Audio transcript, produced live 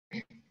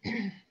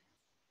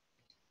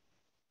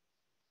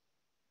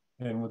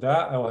And with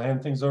that, I will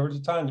hand things over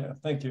to Tanya.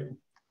 Thank you.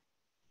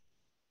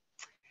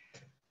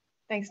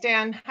 Thanks,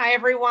 Dan. Hi,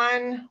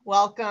 everyone.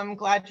 Welcome.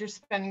 Glad you're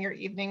spending your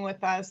evening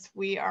with us.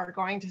 We are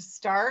going to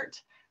start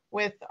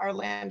with our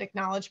land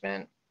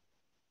acknowledgement.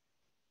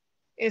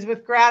 It is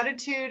with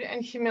gratitude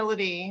and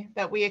humility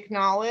that we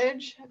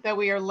acknowledge that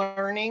we are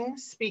learning,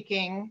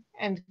 speaking,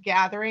 and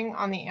gathering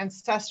on the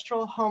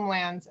ancestral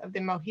homelands of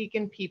the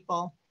Mohican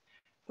people,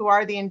 who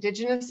are the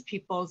indigenous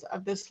peoples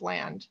of this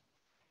land.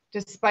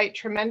 Despite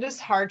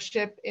tremendous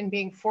hardship in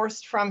being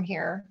forced from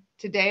here,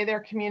 today their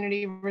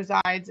community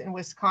resides in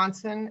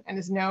Wisconsin and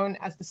is known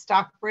as the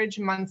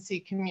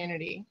Stockbridge-Muncie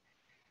community.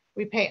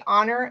 We pay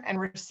honor and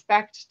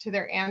respect to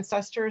their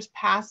ancestors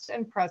past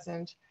and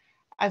present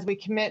as we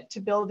commit to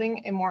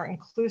building a more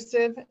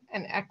inclusive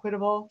and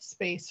equitable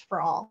space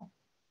for all.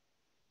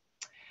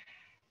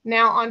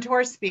 Now on to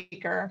our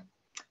speaker.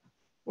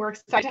 We're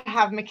excited to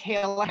have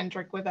Michala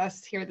Hendrick with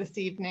us here this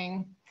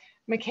evening.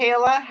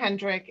 Michala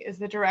Hendrick is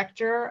the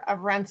director of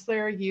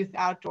Rensselaer Youth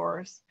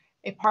Outdoors,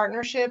 a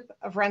partnership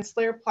of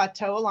Rensselaer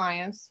Plateau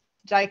Alliance,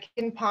 Dyke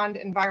and Pond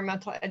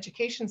Environmental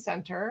Education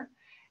Center,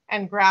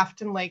 and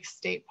Grafton Lake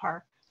State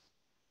Park.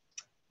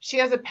 She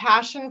has a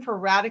passion for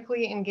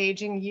radically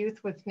engaging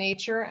youth with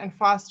nature and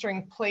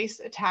fostering place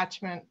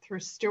attachment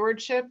through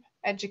stewardship,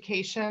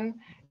 education,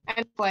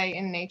 and play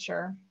in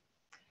nature.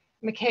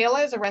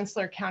 Michala is a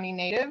Rensselaer County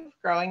native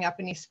growing up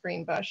in East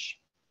Greenbush.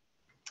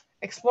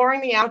 Exploring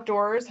the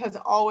outdoors has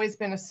always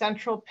been a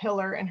central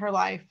pillar in her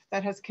life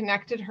that has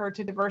connected her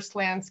to diverse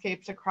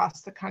landscapes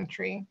across the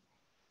country.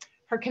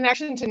 Her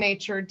connection to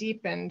nature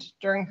deepened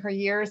during her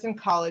years in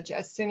college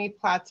at SUNY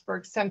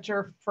Plattsburgh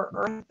Center for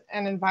Earth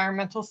and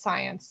Environmental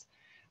Science,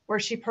 where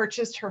she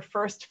purchased her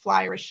first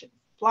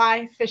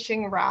fly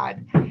fishing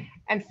rod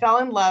and fell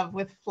in love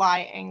with fly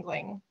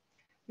angling.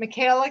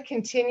 Michala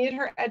continued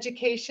her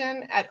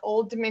education at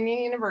Old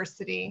Dominion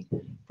University,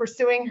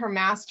 pursuing her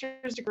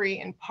master's degree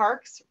in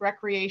parks,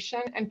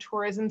 recreation, and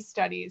tourism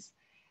studies,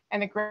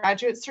 and a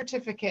graduate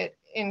certificate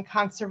in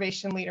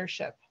conservation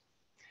leadership.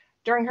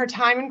 During her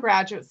time in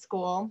graduate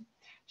school,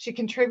 she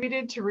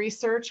contributed to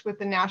research with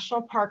the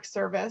National Park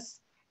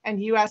Service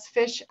and U.S.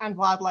 Fish and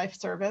Wildlife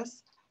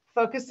Service,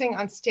 focusing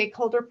on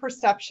stakeholder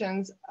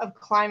perceptions of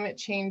climate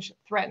change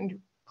threatened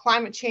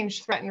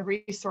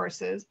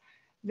resources,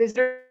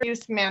 visitor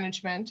use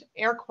management,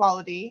 air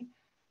quality,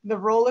 the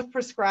role of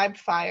prescribed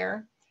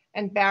fire,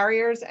 and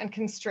barriers and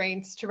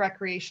constraints to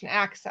recreation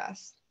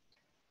access.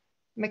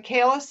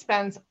 Michala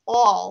spends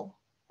all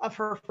of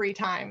her free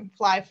time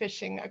fly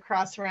fishing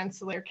across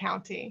Rensselaer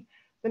County,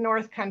 the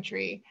North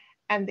Country,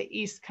 and the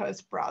East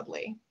Coast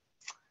broadly.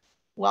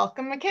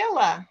 Welcome,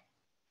 Michala.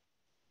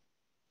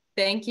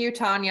 Thank you,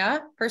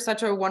 Tanya, for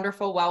such a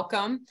wonderful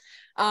welcome.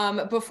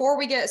 Before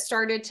we get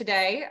started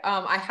today,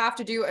 I have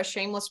to do a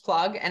shameless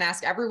plug and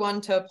ask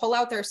everyone to pull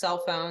out their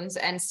cell phones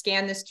and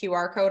scan this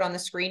QR code on the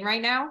screen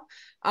right now.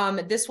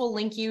 This will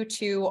link you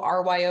to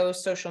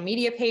RYO's social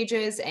media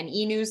pages and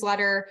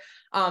e-newsletter.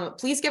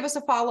 Please give us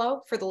a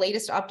follow for the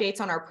latest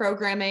updates on our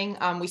programming.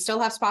 We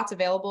still have spots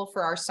available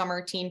for our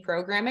summer teen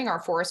programming,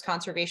 our Forest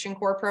Conservation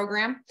Corps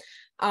program.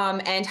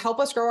 And help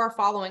us grow our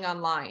following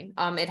online.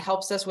 It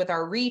helps us with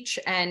our reach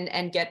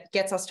and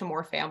gets us to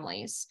more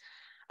families.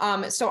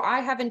 So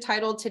I have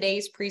entitled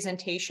today's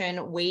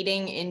presentation,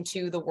 Wading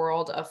into the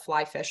World of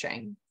Fly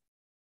Fishing.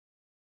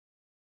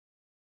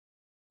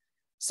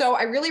 So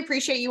I really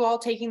appreciate you all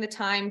taking the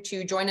time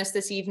to join us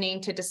this evening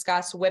to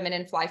discuss women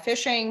in fly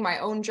fishing, my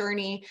own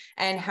journey,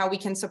 and how we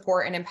can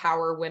support and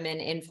empower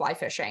women in fly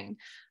fishing.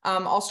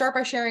 I'll start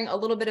by sharing a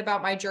little bit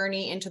about my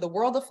journey into the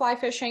world of fly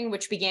fishing,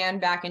 which began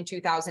back in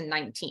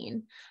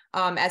 2019.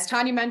 As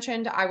Tanya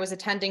mentioned, I was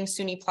attending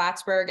SUNY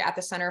Plattsburgh at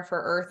the Center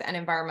for Earth and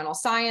Environmental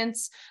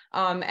Science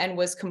and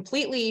was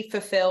completely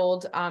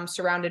fulfilled,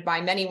 surrounded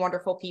by many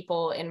wonderful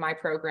people in my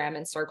program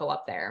and circle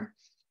up there.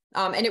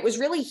 And it was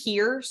really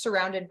here,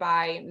 surrounded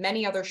by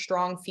many other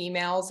strong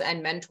females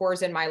and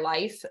mentors in my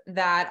life,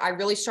 that I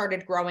really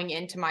started growing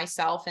into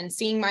myself and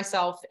seeing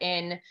myself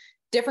in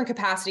different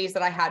capacities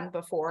that I hadn't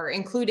before,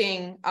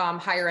 including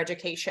higher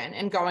education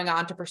and going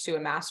on to pursue a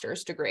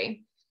master's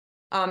degree.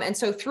 And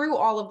so through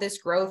all of this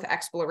growth,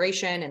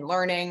 exploration, and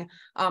learning,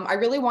 I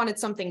really wanted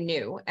something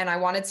new, and I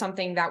wanted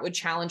something that would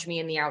challenge me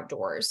in the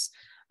outdoors.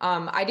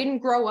 I didn't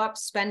grow up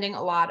spending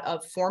a lot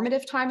of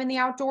formative time in the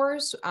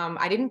outdoors.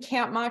 I didn't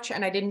camp much,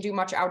 and I didn't do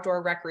much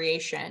outdoor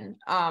recreation.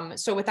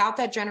 So without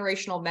that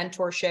generational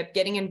mentorship,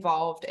 getting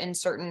involved in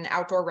certain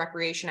outdoor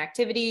recreation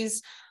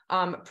activities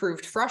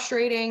proved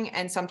frustrating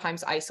and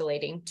sometimes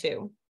isolating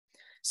too.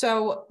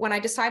 So when I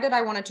decided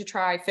I wanted to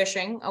try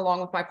fishing along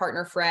with my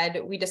partner,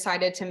 Fred, we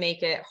decided to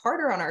make it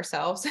harder on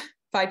ourselves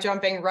by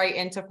jumping right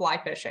into fly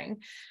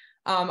fishing.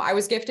 I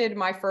was gifted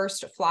my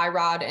first fly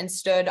rod and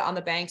stood on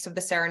the banks of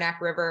the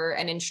Saranac River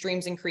and in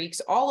streams and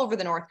creeks all over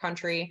the North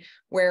Country,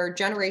 where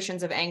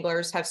generations of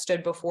anglers have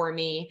stood before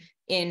me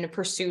in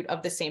pursuit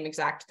of the same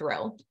exact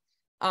thrill.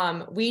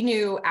 We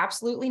knew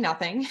absolutely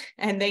nothing,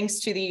 and thanks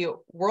to the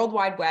World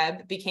Wide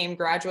Web, became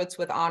graduates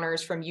with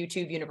honors from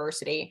YouTube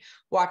University,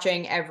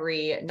 watching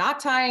every knot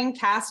tying,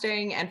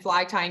 casting, and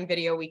fly tying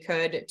video we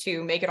could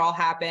to make it all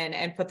happen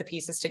and put the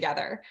pieces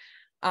together.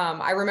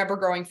 I remember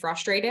growing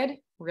frustrated,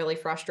 really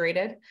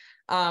frustrated,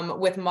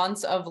 with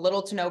months of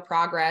little to no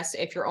progress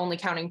if you're only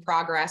counting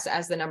progress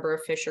as the number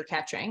of fish you're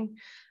catching.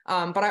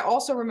 But I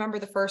also remember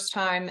the first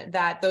time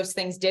that those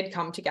things did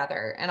come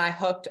together, and I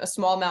hooked a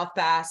smallmouth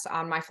bass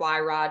on my fly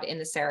rod in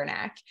the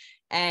Saranac.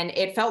 And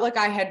it felt like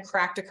I had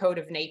cracked a code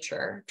of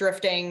nature,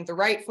 drifting the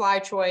right fly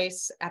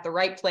choice at the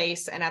right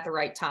place and at the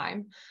right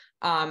time,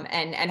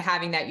 and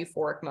having that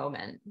euphoric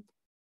moment.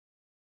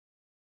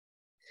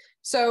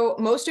 So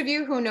most of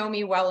you who know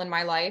me well in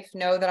my life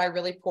know that I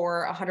really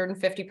pour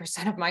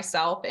 150% of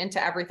myself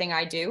into everything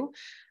I do.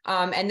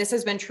 And this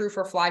has been true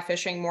for fly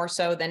fishing more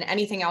so than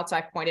anything else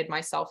I've pointed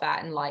myself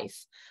at in life.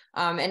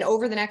 And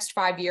over the next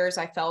 5 years,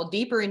 I fell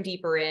deeper and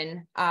deeper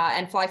in,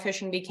 and fly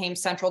fishing became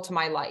central to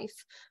my life.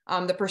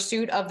 The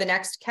pursuit of the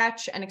next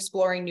catch and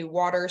exploring new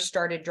waters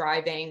started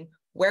driving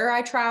where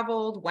I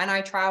traveled, when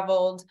I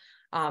traveled,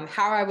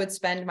 how I would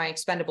spend my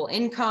expendable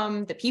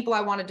income, the people I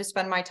wanted to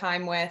spend my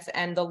time with,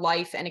 and the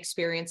life and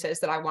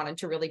experiences that I wanted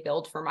to really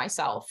build for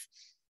myself.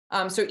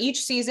 So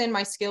each season,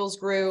 my skills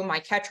grew, my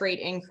catch rate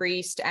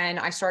increased, and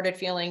I started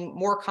feeling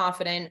more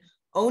confident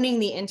owning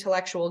the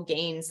intellectual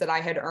gains that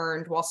I had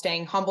earned while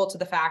staying humble to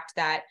the fact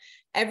that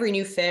every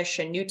new fish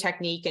and new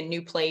technique and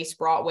new place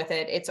brought with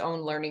it its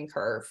own learning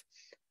curve.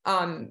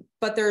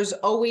 But there's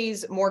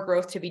always more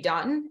growth to be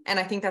done. And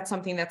I think that's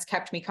something that's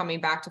kept me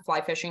coming back to fly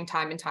fishing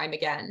time and time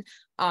again,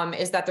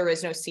 is that there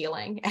is no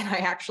ceiling. And I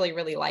actually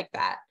really like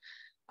that.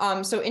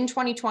 So in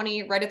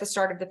 2020, right at the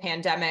start of the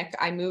pandemic,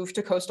 I moved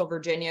to coastal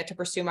Virginia to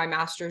pursue my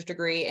master's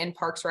degree in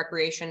parks,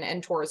 recreation,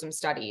 and tourism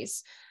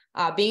studies.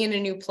 Being in a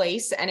new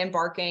place and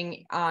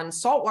embarking on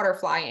saltwater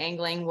fly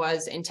angling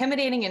was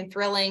intimidating and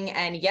thrilling.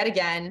 And yet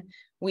again,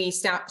 we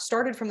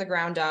started from the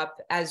ground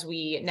up as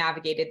we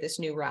navigated this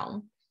new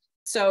realm.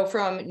 So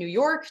from New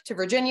York to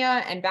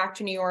Virginia and back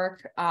to New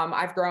York,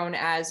 I've grown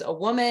as a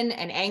woman,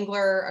 an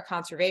angler, a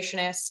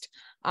conservationist,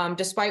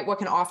 despite what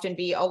can often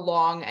be a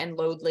long and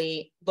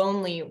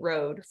lonely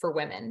road for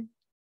women.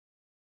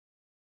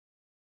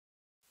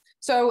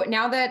 So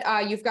now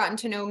that you've gotten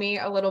to know me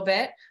a little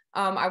bit,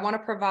 I want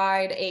to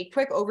provide a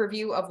quick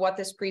overview of what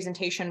this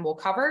presentation will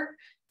cover.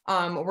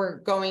 We're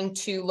going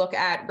to look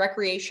at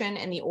recreation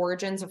and the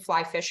origins of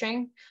fly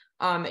fishing,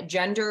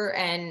 gender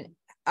and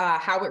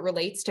how it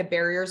relates to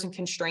barriers and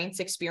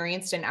constraints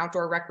experienced in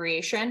outdoor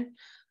recreation,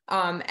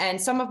 and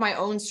some of my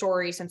own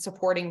stories in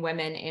supporting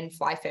women in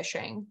fly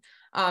fishing.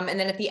 And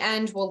then at the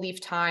end, we'll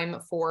leave time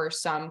for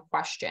some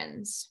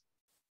questions.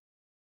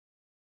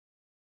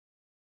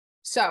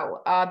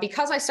 So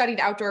because I studied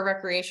outdoor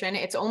recreation,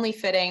 it's only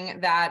fitting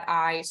that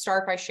I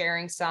start by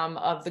sharing some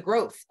of the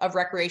growth of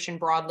recreation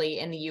broadly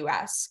in the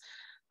US.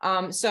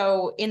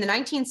 So in the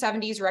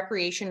 1970s,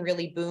 recreation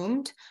really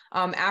boomed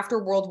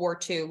after World War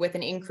II with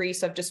an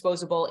increase of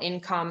disposable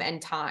income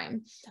and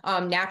time.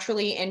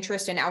 Naturally,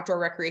 interest in outdoor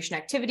recreation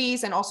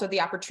activities and also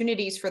the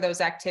opportunities for those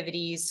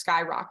activities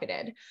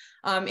skyrocketed.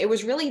 It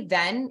was really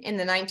then in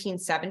the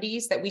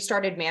 1970s that we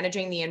started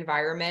managing the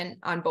environment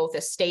on both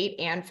a state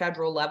and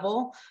federal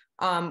level,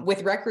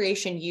 with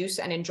recreation use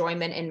and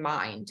enjoyment in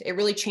mind. It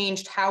really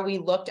changed how we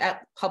looked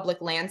at public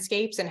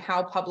landscapes and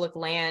how public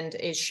land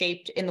is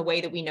shaped in the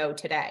way that we know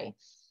today.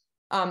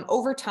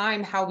 Over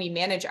time, how we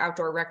manage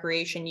outdoor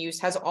recreation use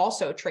has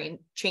also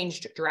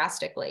changed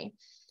drastically.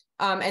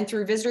 And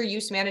through visitor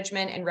use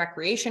management and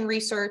recreation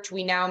research,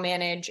 we now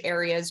manage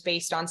areas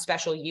based on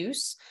special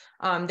use.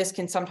 This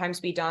can sometimes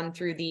be done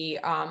through the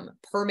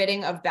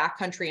permitting of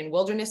backcountry and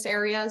wilderness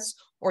areas,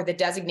 or the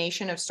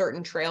designation of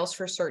certain trails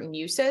for certain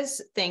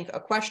uses. Think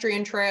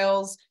equestrian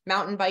trails,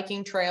 mountain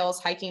biking trails,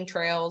 hiking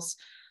trails.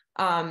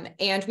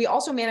 And we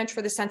also manage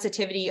for the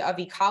sensitivity of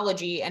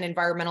ecology and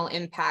environmental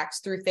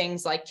impacts through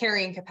things like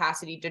carrying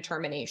capacity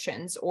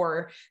determinations,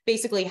 or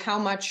basically how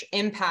much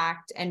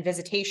impact and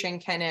visitation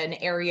can an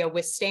area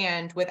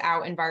withstand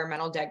without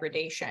environmental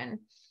degradation.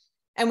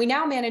 And we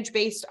now manage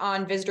based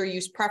on visitor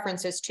use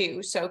preferences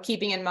too. So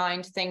keeping in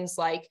mind things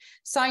like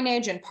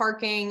signage and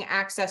parking,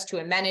 access to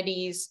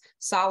amenities,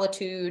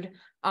 solitude,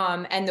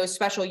 and those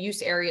special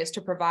use areas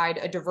to provide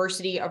a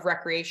diversity of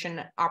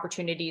recreation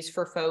opportunities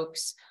for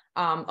folks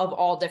of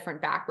all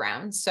different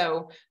backgrounds.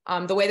 So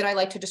the way that I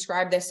like to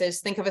describe this is,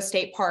 think of a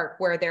state park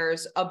where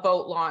there's a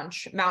boat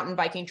launch, mountain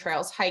biking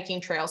trails, hiking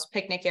trails,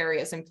 picnic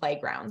areas, and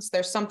playgrounds.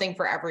 There's something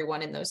for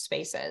everyone in those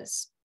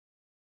spaces.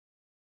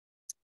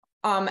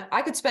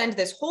 I could spend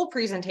this whole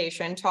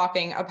presentation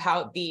talking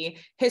about the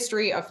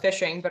history of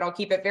fishing, but I'll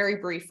keep it very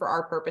brief for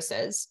our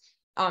purposes.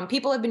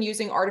 People have been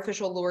using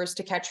artificial lures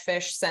to catch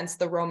fish since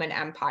the Roman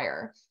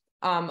Empire.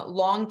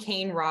 Long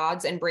cane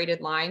rods and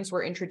braided lines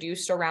were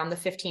introduced around the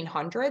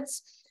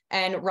 1500s.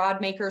 and rod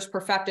makers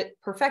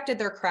perfected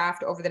their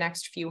craft over the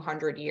next few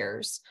hundred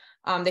years.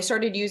 They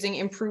started using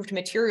improved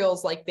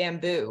materials like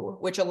bamboo,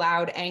 which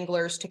allowed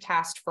anglers to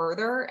cast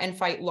further and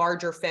fight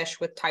larger fish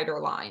with tighter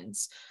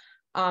lines.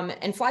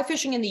 And fly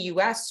fishing in the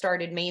US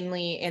started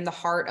mainly in the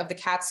heart of the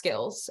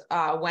Catskills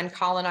when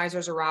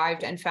colonizers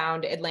arrived and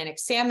found Atlantic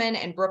salmon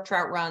and brook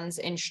trout runs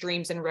in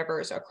streams and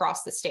rivers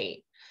across the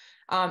state.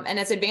 And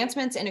as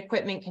advancements in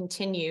equipment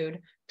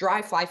continued,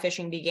 dry fly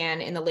fishing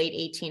began in the late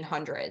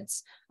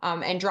 1800s.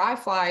 And dry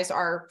flies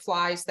are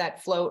flies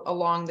that float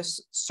along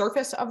the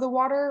surface of the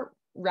water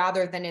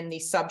rather than in the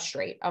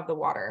substrate of the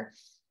water.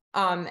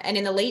 And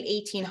in the late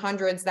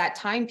 1800s, that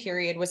time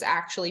period was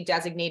actually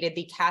designated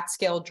the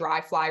Catskill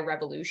Dry Fly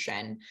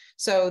Revolution.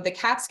 So the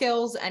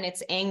Catskills and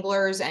its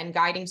anglers and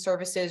guiding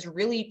services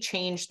really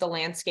changed the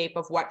landscape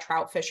of what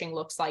trout fishing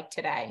looks like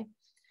today.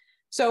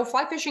 So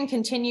fly fishing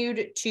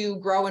continued to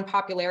grow in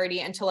popularity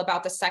until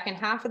about the second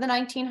half of the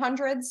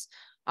 1900s,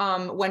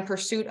 when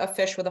pursuit of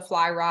fish with a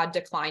fly rod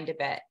declined a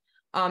bit.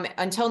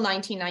 Until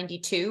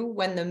 1992,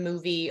 when the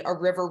movie A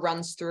River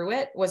Runs Through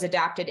It was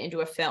adapted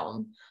into a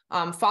film.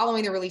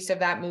 Following the release of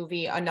that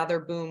movie, another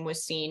boom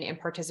was seen in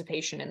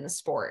participation in the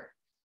sport.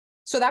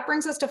 So that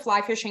brings us to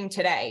fly fishing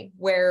today,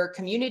 where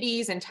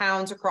communities and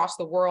towns across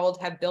the world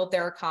have built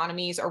their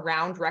economies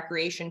around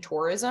recreation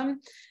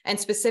tourism and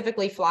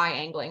specifically fly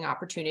angling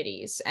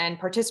opportunities, and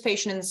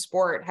participation in the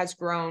sport has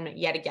grown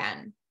yet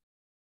again.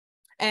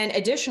 And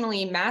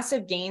additionally,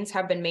 massive gains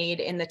have been made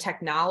in the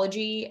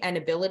technology and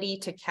ability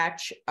to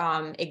catch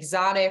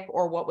exotic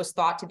or what was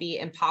thought to be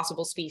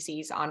impossible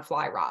species on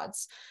fly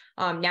rods.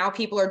 Now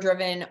people are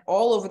driven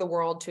all over the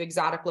world to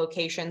exotic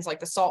locations like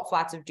the salt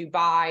flats of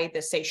Dubai,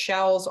 the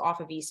Seychelles off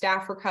of East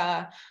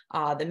Africa,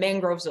 the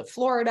mangroves of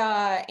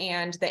Florida,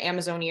 and the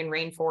Amazonian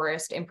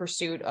rainforest in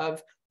pursuit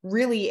of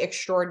really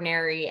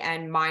extraordinary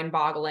and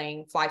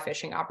mind-boggling fly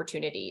fishing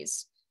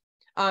opportunities.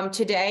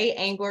 Today,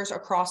 anglers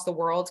across the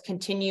world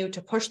continue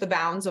to push the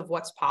bounds of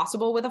what's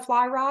possible with a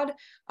fly rod,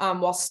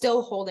 while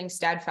still holding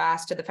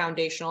steadfast to the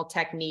foundational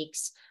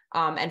techniques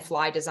and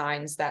fly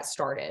designs that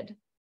started.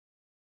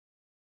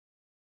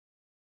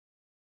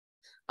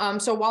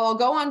 So while I'll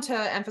go on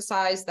to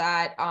emphasize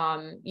that,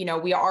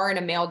 we are in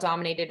a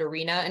male-dominated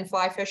arena in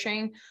fly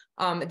fishing,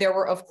 there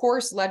were, of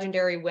course,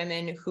 legendary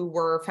women who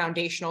were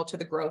foundational to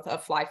the growth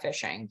of fly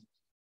fishing.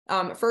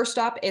 First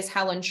up is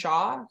Helen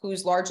Shaw,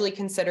 who's largely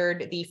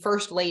considered the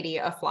first lady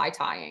of fly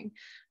tying.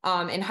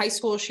 In high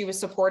school, she was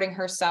supporting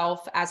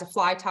herself as a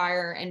fly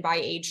tyer, and by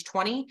age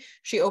 20,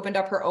 she opened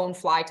up her own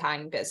fly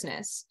tying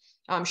business.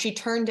 She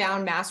turned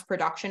down mass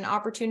production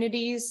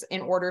opportunities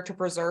in order to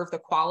preserve the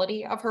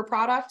quality of her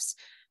products.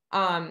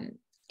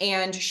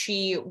 And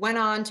she went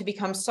on to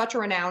become such a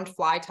renowned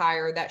fly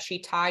tyer that she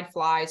tied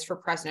flies for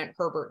President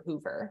Herbert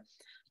Hoover.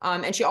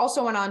 And she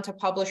also went on to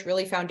publish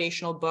really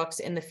foundational books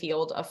in the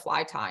field of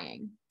fly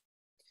tying.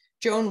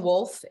 Joan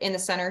Wolfe in the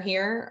center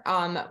here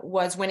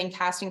was winning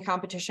casting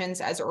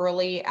competitions as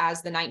early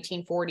as the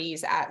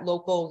 1940s at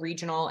local,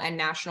 regional, and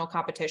national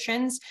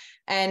competitions,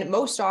 and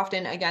most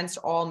often against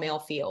all male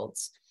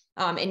fields.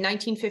 In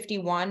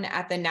 1951,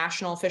 at the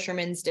National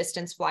Fisherman's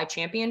Distance Fly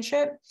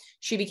Championship,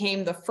 she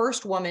became the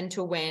first woman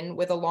to win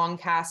with a long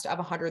cast of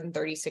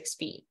 136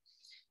 feet.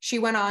 She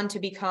went on to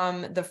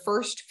become the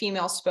first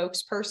female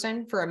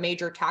spokesperson for a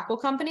major tackle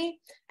company,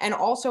 and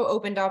also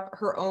opened up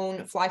her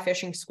own fly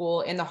fishing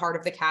school in the heart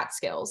of the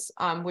Catskills,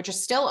 which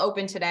is still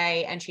open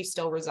today, and she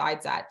still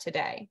resides at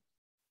today.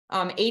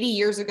 80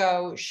 years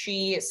ago,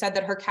 she said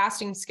that her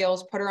casting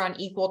skills put her on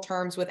equal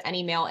terms with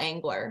any male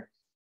angler.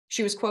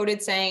 She was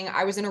quoted saying,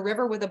 "I was in a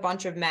river with a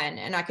bunch of men,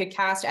 and I could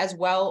cast as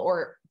well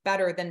or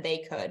better than they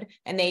could,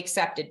 and they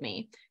accepted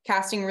me.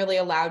 Casting really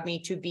allowed me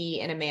to be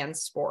in a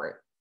man's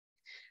sport."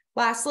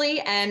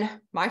 Lastly, and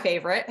my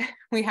favorite,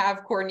 we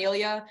have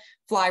Cornelia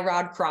Fly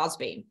Rod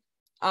Crosby,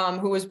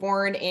 who was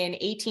born in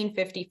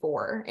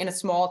 1854 in a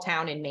small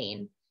town in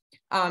Maine.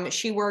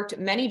 She worked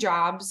many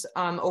jobs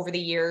over the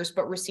years,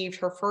 but received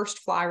her first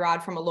fly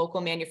rod from a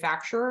local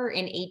manufacturer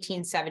in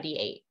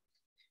 1878.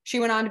 She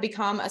went on to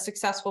become a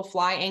successful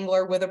fly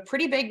angler with a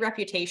pretty big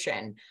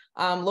reputation.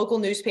 Local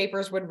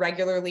newspapers would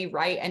regularly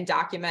write and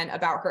document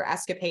about her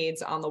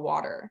escapades on the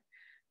water.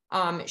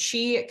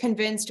 She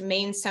convinced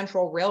Maine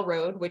Central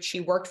Railroad, which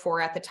she worked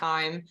for at the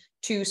time,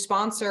 to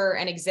sponsor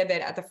an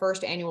exhibit at the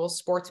first annual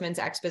Sportsman's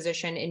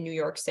Exposition in New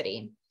York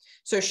City.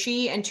 So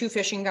she and two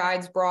fishing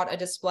guides brought a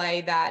display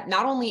that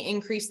not only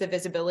increased the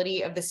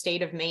visibility of the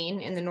state of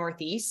Maine in the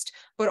Northeast,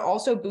 but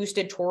also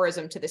boosted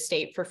tourism to the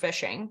state for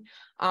fishing,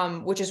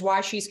 which is why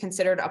she's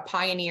considered a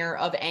pioneer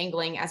of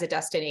angling as a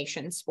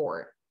destination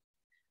sport.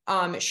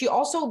 She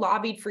also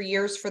lobbied for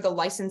years for the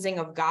licensing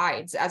of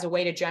guides as a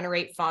way to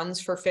generate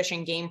funds for fish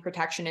and game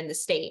protection in the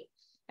state.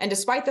 And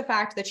despite the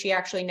fact that she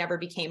actually never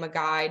became a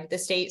guide, the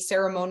state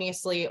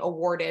ceremoniously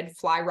awarded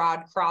Fly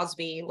Rod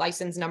Crosby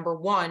license number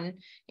 1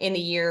 in the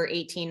year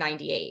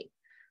 1898.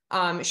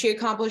 She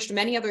accomplished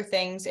many other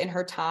things in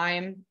her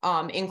time,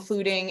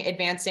 including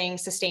advancing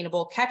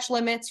sustainable catch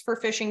limits for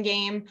fish and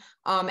game,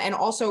 and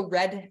also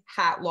red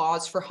hat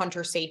laws for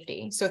hunter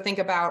safety. So think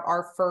about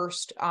our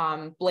first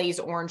blaze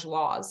orange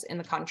laws in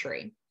the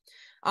country.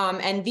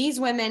 And these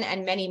women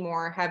and many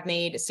more have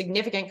made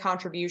significant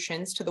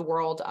contributions to the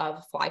world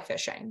of fly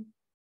fishing.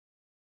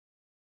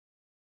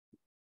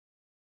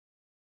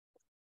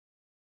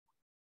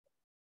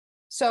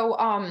 So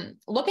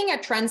looking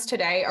at trends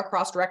today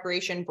across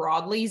recreation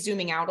broadly,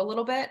 zooming out a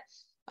little bit,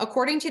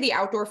 according to the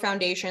Outdoor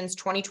Foundation's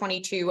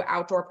 2022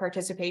 Outdoor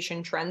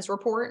Participation Trends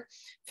Report,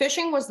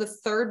 fishing was the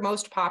third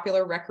most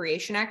popular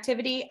recreation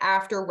activity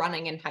after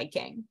running and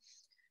hiking.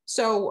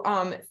 So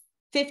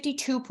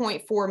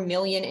 52.4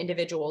 million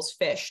individuals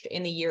fished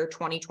in the year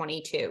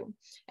 2022.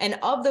 And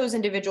of those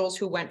individuals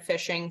who went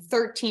fishing,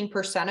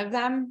 13% of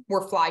them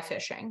were fly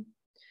fishing.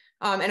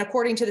 And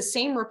according to the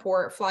same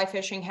report, fly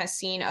fishing has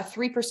seen a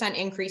 3%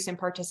 increase in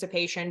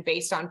participation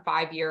based on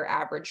 5-year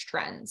average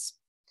trends.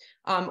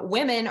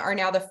 Women are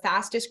now the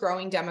fastest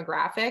growing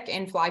demographic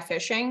in fly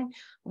fishing,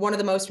 one of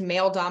the most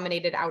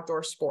male-dominated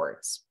outdoor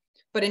sports.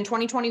 But in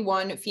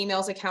 2021,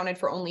 females accounted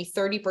for only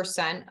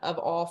 30% of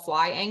all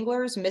fly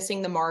anglers,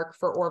 missing the mark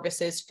for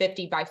Orvis's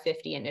 50 by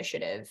 50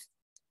 initiative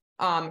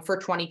for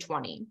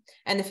 2020.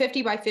 And the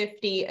 50 by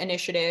 50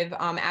 initiative,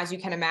 as you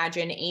can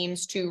imagine,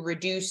 aims to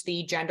reduce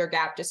the gender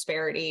gap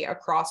disparity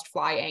across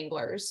fly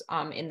anglers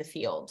in the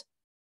field.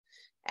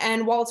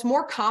 And while it's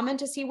more common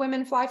to see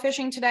women fly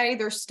fishing today,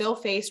 they're still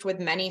faced with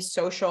many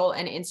social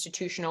and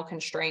institutional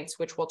constraints,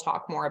 which we'll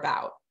talk more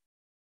about.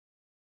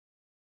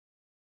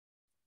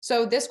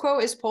 So this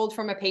quote is pulled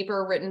from a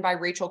paper written by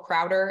Rachel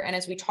Crowder. And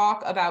as we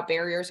talk about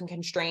barriers and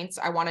constraints,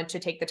 I wanted to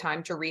take the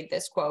time to read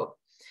this quote.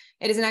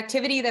 It is an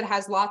activity that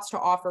has lots to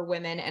offer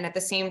women and at the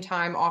same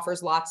time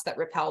offers lots that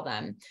repel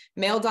them.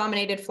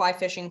 Male-dominated fly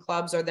fishing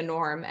clubs are the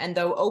norm, and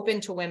though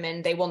open to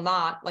women, they will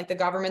not, like the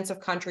governments of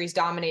countries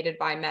dominated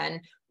by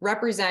men,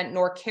 represent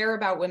nor care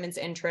about women's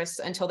interests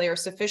until they are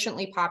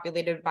sufficiently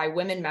populated by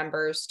women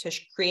members to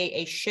create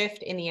a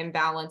shift in the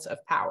imbalance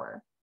of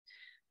power.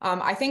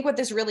 I think what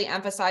this really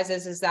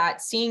emphasizes is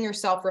that seeing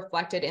yourself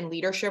reflected in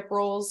leadership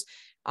roles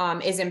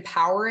is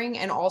empowering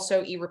and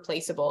also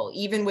irreplaceable,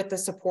 even with the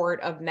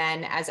support of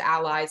men as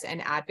allies and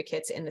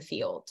advocates in the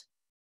field.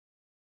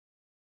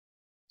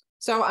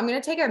 So I'm going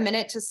to take a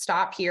minute to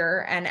stop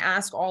here and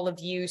ask all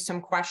of you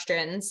some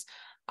questions.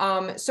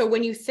 So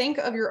when you think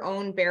of your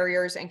own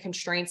barriers and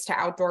constraints to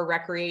outdoor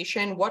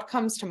recreation, what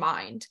comes to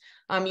mind?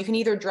 You can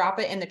either drop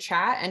it in the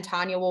chat and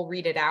Tanya will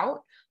read it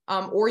out,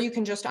 or you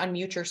can just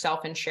unmute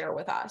yourself and share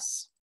with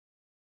us.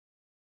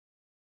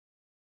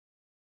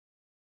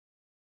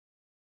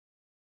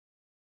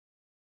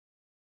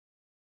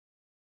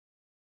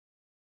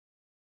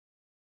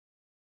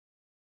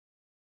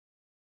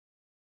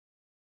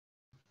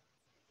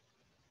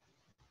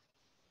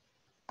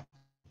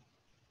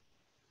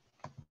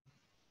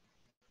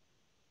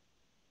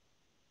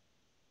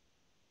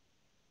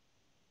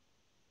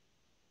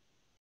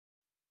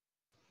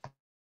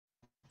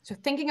 So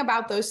thinking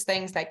about those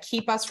things that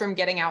keep us from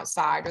getting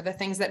outside or the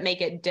things that make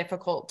it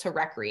difficult to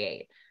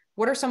recreate,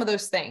 what are some of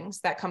those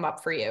things that come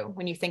up for you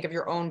when you think of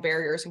your own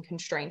barriers and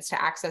constraints to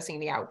accessing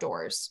the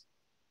outdoors?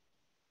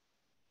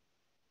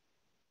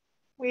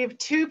 We have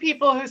two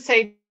people who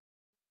say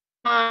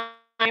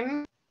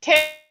time,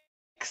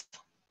 ticks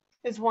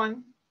is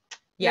one.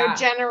 Yeah. No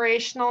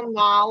generational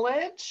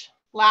knowledge,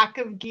 lack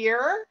of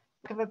gear,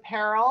 lack of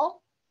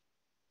apparel.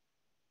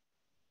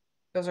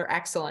 Those are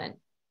excellent.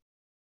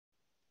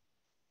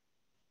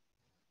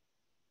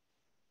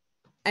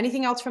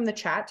 Anything else from the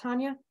chat,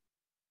 Tanya?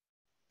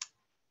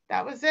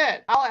 That was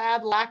it. I'll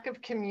add lack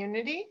of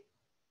community.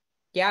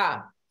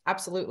 Yeah,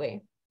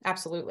 absolutely.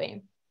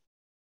 Absolutely.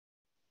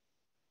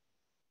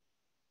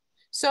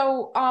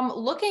 So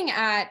looking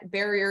at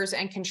barriers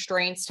and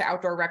constraints to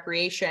outdoor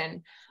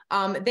recreation,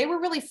 they were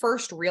really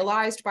first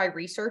realized by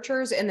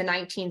researchers in the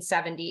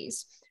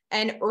 1970s.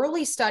 And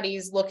early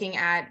studies looking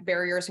at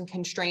barriers and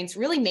constraints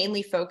really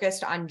mainly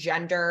focused on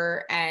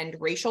gender and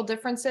racial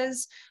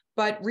differences.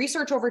 But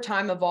research over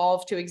time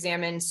evolved to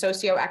examine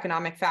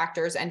socioeconomic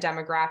factors and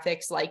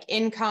demographics like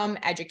income,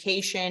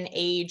 education,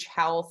 age,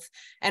 health,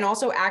 and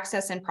also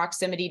access and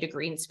proximity to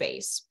green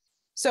space.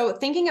 So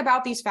thinking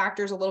about these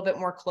factors a little bit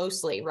more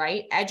closely,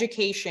 right?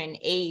 Education,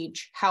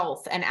 age,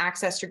 health, and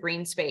access to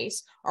green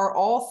space are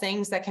all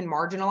things that can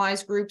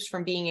marginalize groups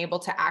from being able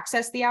to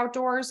access the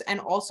outdoors and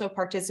also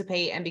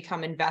participate and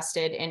become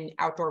invested in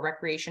outdoor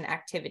recreation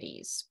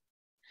activities.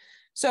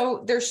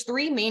 So there's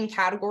three main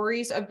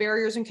categories of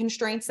barriers and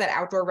constraints that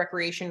outdoor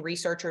recreation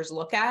researchers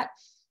look at,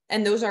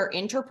 and those are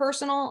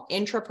interpersonal,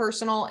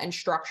 intrapersonal, and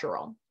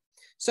structural.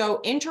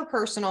 So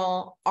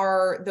interpersonal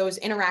are those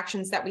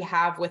interactions that we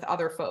have with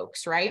other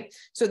folks, right?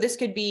 So this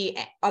could be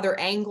other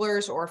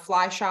anglers or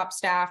fly shop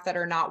staff that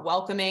are not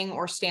welcoming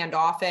or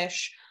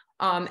standoffish,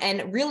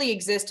 and really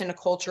exist in a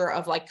culture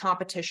of like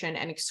competition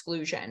and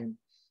exclusion.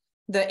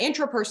 The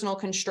intrapersonal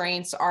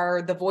constraints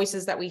are the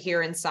voices that we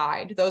hear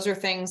inside. Those are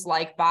things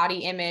like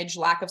body image,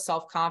 lack of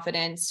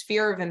self-confidence,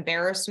 fear of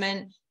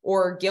embarrassment,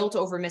 or guilt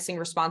over missing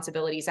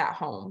responsibilities at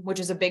home, which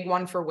is a big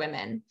one for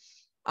women.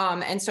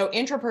 And so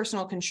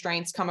intrapersonal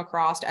constraints come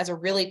across as a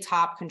really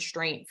top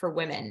constraint for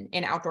women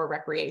in outdoor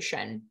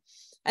recreation.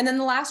 And then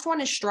the last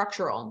one is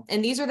structural.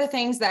 And these are the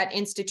things that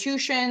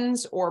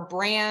institutions or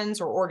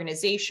brands or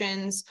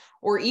organizations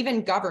or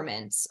even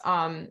governments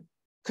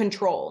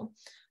control.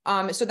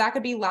 So that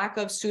could be lack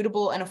of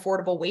suitable and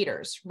affordable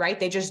waders, right?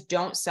 They just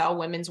don't sell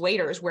women's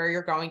waders where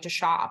you're going to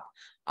shop.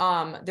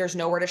 There's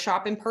nowhere to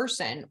shop in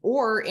person,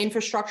 or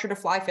infrastructure to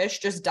fly fish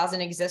just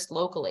doesn't exist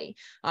locally.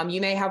 You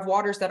may have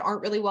waters that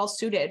aren't really well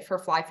suited for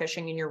fly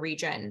fishing in your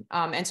region.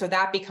 And so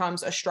that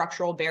becomes a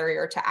structural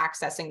barrier to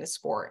accessing the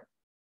sport.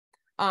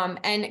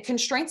 And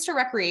constraints to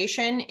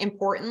recreation,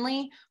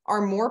 importantly, are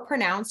more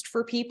pronounced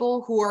for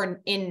people who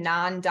are in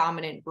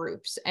non-dominant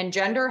groups, and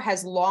gender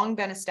has long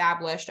been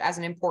established as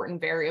an important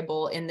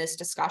variable in this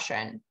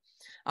discussion.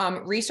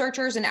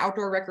 Researchers in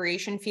outdoor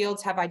recreation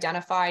fields have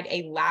identified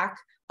a lack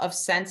of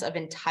sense of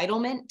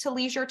entitlement to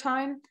leisure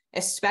time,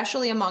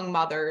 especially among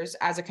mothers,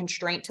 as a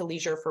constraint to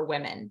leisure for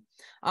women.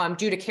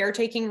 Due to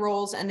caretaking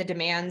roles and the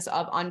demands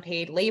of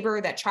unpaid labor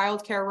that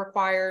childcare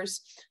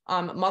requires,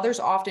 mothers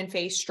often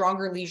face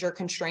stronger leisure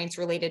constraints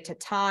related to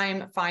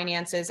time,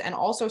 finances, and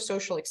also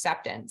social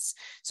acceptance.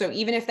 So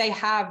even if they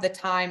have the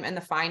time and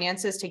the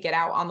finances to get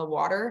out on the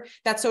water,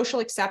 that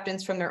social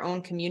acceptance from their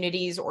own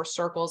communities or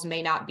circles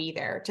may not be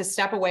there to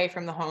step away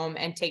from the home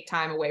and take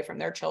time away from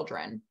their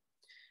children.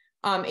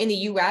 In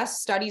the US,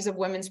 studies of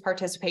women's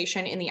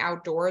participation in the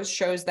outdoors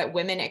shows that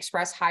women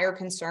express higher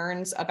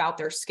concerns about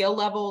their skill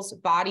levels,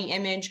 body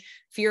image,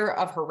 fear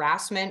of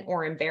harassment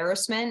or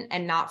embarrassment,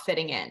 and not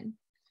fitting in.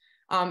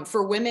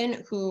 For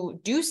women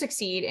who do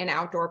succeed in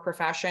outdoor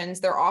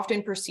professions, they're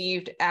often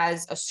perceived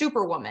as a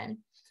superwoman,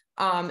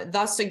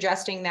 thus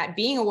suggesting that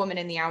being a woman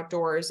in the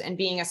outdoors and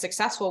being a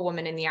successful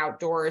woman in the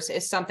outdoors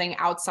is something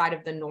outside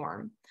of the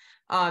norm.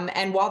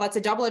 And while that's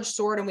a double-edged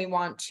sword and we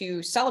want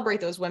to celebrate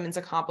those women's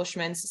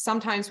accomplishments,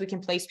 sometimes we can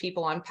place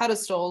people on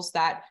pedestals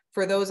that,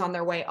 for those on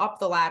their way up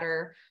the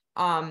ladder,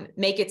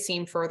 make it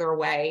seem further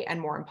away and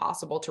more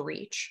impossible to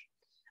reach.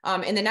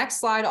 In the next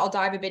slide, I'll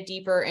dive a bit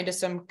deeper into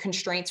some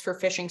constraints for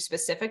fishing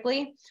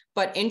specifically,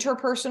 but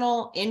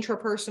interpersonal,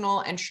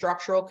 intrapersonal, and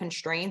structural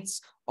constraints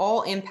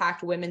all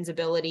impact women's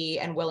ability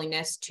and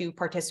willingness to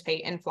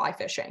participate in fly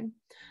fishing.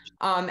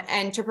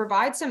 And to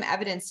provide some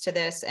evidence to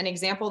this, an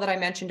example that I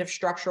mentioned of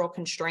structural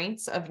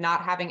constraints of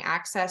not having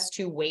access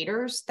to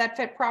waders that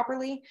fit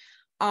properly,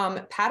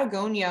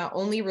 Patagonia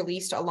only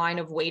released a line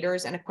of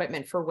waders and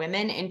equipment for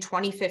women in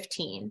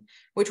 2015,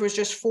 which was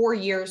just 4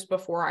 years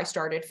before I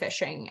started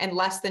fishing and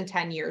less than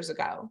 10 years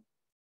ago.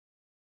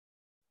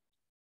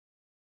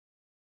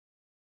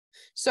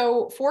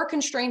 So for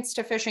constraints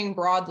to fishing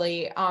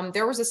broadly,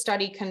 there was a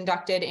study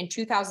conducted in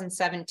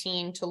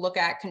 2017 to look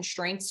at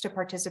constraints to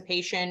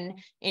participation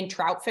in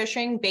trout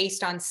fishing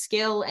based on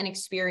skill and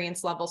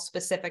experience level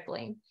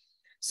specifically.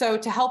 So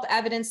to help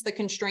evidence the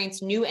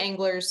constraints new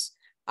anglers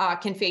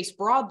can face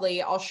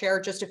broadly, I'll share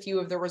just a few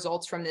of the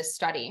results from this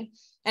study.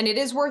 And it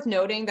is worth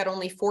noting that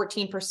only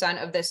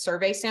 14% of this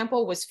survey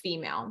sample was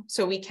female.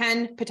 So we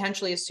can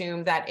potentially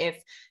assume that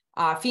if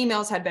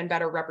females had been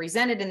better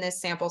represented in this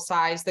sample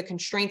size, the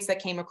constraints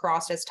that came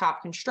across as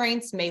top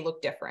constraints may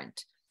look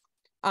different.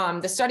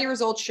 The study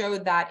results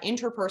showed that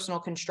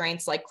interpersonal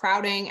constraints like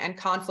crowding and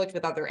conflict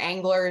with other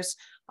anglers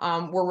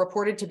were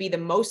reported to be the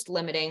most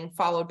limiting,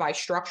 followed by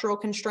structural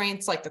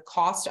constraints like the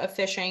cost of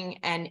fishing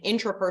and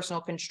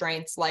intrapersonal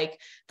constraints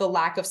like the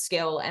lack of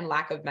skill and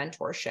lack of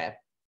mentorship.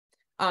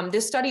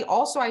 This study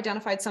also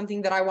identified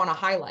something that I want to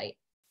highlight.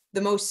 The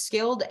most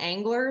skilled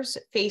anglers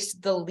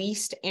faced the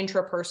least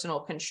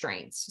intrapersonal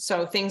constraints.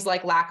 So things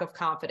like lack of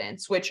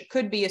confidence, which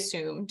could be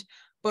assumed,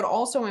 but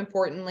also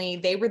importantly,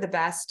 they were the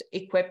best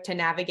equipped to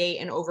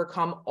navigate and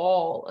overcome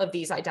all of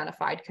these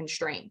identified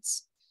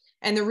constraints.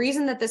 And the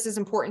reason that this is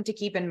important to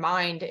keep in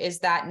mind is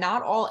that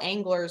not all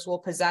anglers will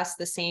possess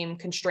the same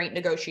constraint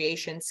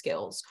negotiation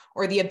skills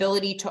or the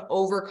ability to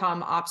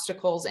overcome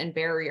obstacles and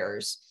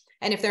barriers.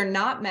 And if they're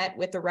not met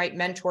with the right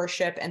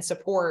mentorship and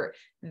support,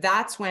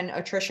 that's when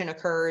attrition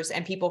occurs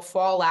and people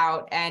fall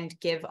out and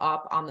give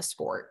up on the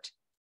sport.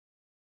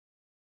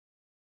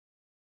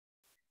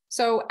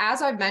 So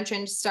as I've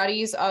mentioned,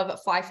 studies of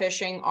fly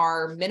fishing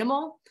are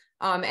minimal,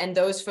 and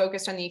those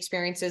focused on the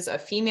experiences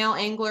of female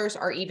anglers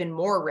are even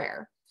more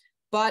rare.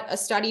 But a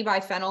study by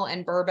Fennell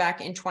and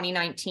Burbeck in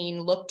 2019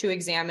 looked to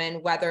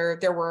examine whether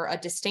there were a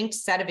distinct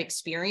set of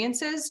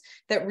experiences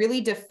that really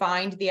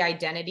defined the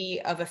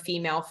identity of a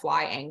female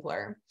fly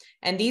angler.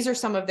 And these are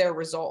some of their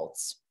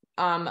results.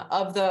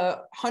 Of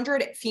the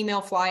 100 female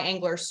fly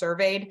anglers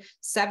surveyed,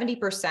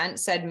 70%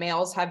 said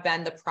males have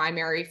been the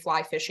primary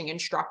fly fishing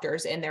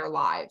instructors in their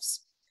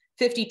lives.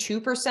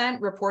 52%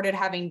 reported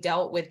having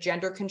dealt with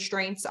gender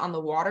constraints on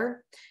the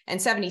water, and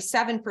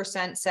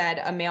 77%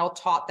 said a male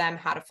taught them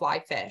how to fly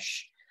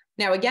fish.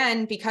 Now,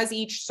 again, because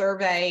each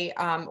survey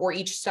or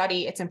each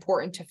study, it's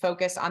important to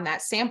focus on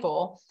that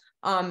sample,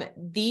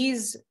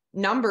 These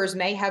numbers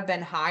may have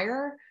been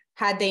higher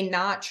had they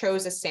not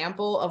chose a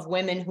sample of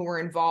women who were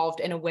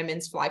involved in a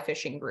women's fly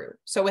fishing group.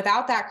 So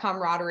without that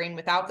camaraderie and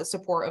without the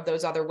support of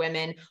those other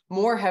women,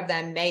 more of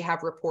them may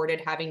have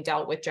reported having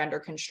dealt with gender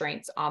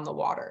constraints on the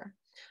water.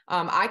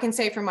 I can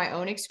say from my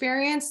own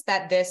experience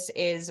that this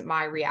is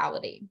my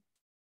reality.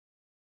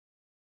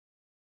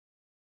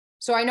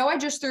 So I know I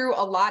just threw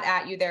a lot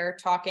at you there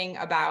talking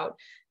about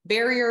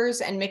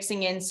barriers and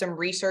mixing in some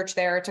research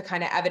there to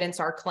kind of evidence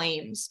our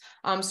claims.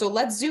 So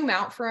let's zoom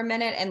out for a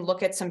minute and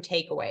look at some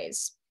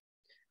takeaways.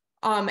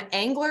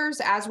 Anglers,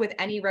 as with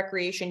any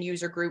recreation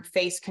user group,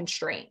 face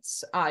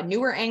constraints.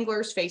 Newer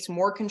anglers face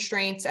more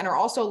constraints and are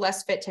also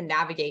less fit to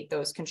navigate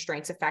those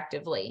constraints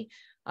effectively.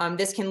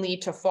 This can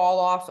lead to fall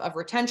off of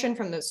retention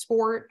from the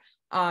sport,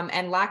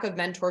 and lack of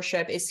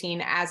mentorship is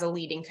seen as a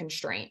leading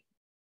constraint.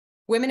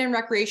 Women in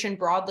recreation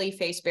broadly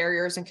face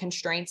barriers and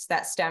constraints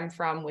that stem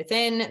from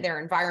within their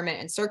environment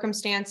and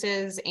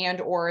circumstances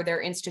and/or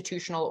their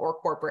institutional or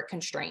corporate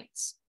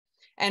constraints.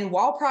 And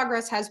while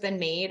progress has been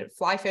made,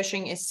 fly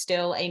fishing is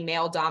still a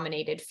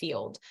male-dominated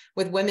field,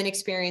 with women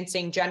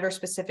experiencing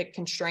gender-specific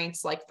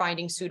constraints like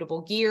finding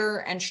suitable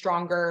gear and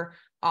stronger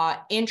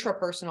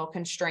intrapersonal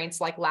constraints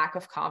like lack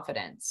of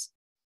confidence.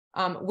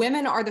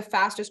 Women are the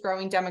fastest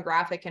growing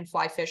demographic in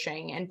fly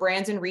fishing, and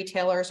brands and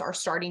retailers are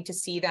starting to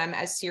see them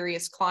as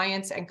serious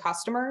clients and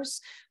customers,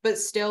 but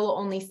still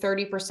only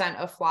 30%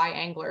 of fly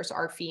anglers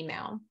are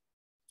female.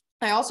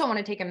 I also want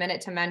to take a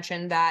minute to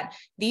mention that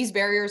these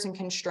barriers and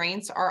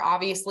constraints are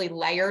obviously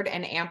layered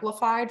and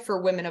amplified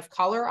for women of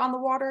color on the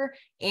water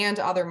and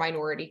other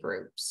minority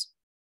groups.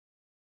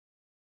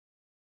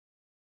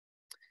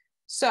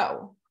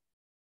 So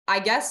I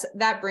guess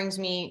that brings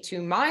me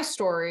to my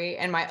story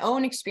and my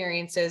own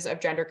experiences of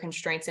gender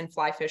constraints in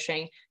fly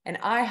fishing, and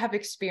I have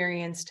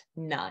experienced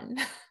none.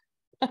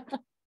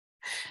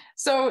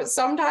 So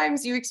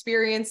sometimes you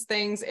experience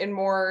things in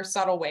more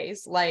subtle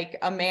ways, like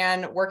a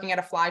man working at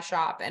a fly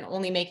shop and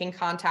only making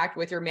contact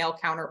with your male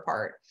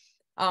counterpart,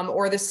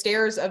 or the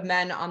stares of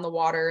men on the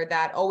water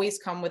that always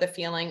come with a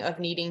feeling of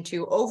needing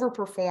to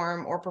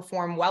overperform or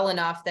perform well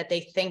enough that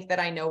they think that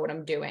I know what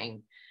I'm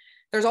doing.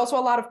 There's also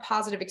a lot of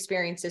positive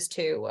experiences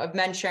too, of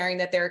men sharing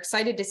that they're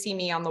excited to see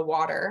me on the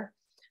water,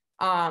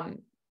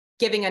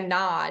 giving a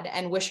nod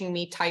and wishing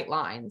me tight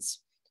lines.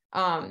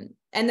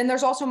 And then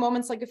there's also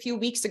moments like a few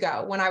weeks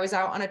ago when I was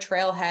out on a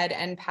trailhead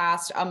and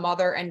passed a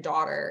mother and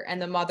daughter, and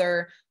the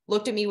mother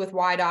looked at me with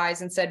wide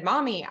eyes and said,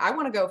 "Mommy, I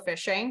want to go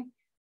fishing."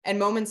 And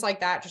moments like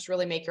that just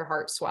really make your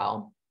heart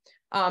swell.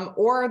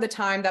 Or the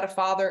time that a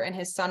father and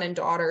his son and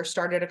daughter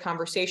started a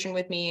conversation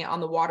with me on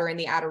the water in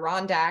the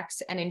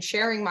Adirondacks, and in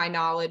sharing my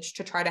knowledge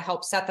to try to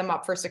help set them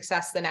up for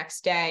success the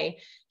next day,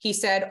 he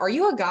said, "Are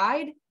you a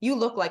guide? You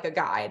look like a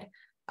guide,"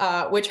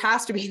 which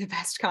has to be the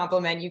best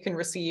compliment you can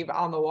receive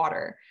on the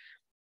water.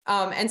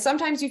 And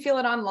sometimes you feel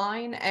it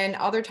online, and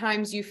other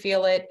times you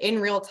feel it in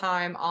real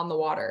time on the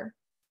water.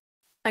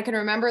 I can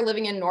remember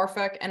living in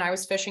Norfolk, and I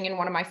was fishing in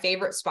one of my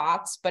favorite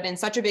spots, but in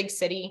such a big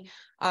city,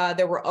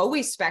 there were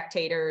always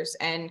spectators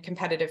and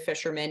competitive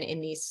fishermen in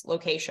these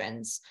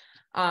locations.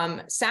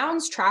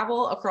 Sounds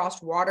travel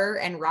across water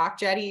and rock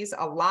jetties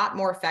a lot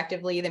more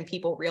effectively than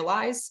people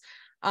realize.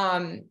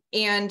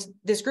 And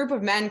this group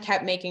of men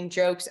kept making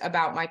jokes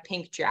about my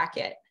pink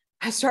jacket.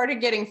 I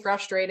started getting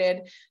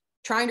frustrated,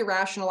 trying to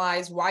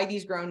rationalize why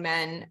these grown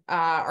men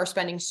are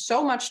spending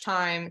so much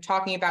time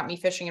talking about me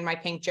fishing in my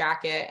pink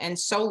jacket and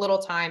so little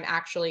time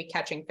actually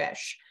catching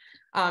fish.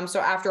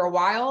 So after a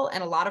while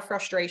and a lot of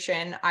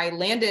frustration, I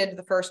landed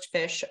the first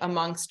fish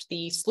amongst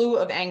the slew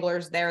of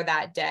anglers there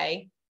that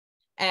day.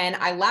 And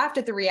I laughed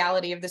at the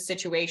reality of the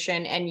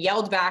situation and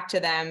yelled back to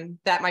them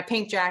that my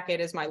pink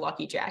jacket is my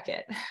lucky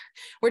jacket,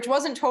 which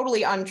wasn't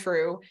totally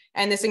untrue.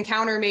 And this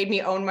encounter made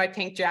me own my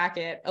pink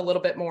jacket a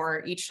little bit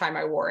more each time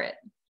I wore it.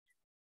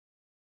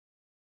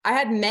 I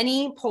had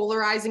many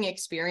polarizing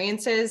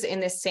experiences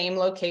in this same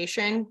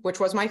location, which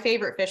was my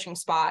favorite fishing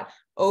spot,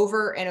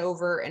 over and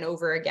over and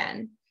over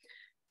again.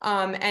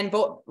 And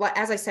both,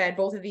 as I said,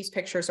 both of these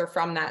pictures are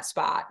from that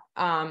spot.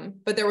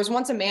 But there was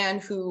once a man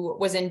who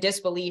was in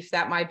disbelief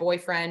that my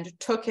boyfriend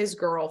took his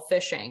girl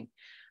fishing.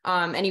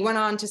 And he went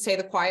on to say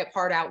the quiet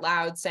part out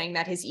loud, saying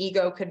that his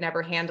ego could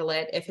never handle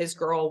it if his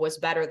girl was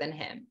better than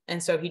him.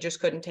 And so he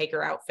just couldn't take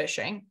her out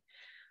fishing.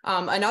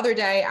 Another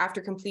day,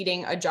 after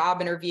completing a job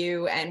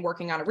interview and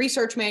working on a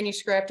research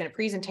manuscript and a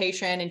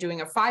presentation and doing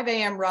a 5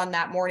 a.m. run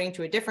that morning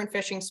to a different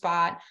fishing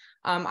spot,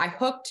 I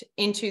hooked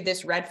into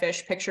this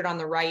redfish pictured on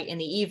the right in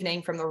the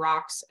evening from the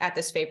rocks at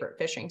this favorite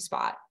fishing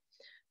spot.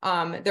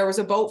 There was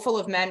a boat full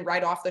of men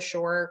right off the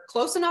shore,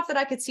 close enough that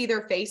I could see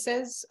their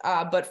faces,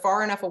 but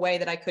far enough away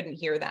that I couldn't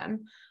hear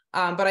them.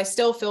 But I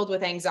still filled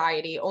with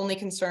anxiety, only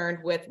concerned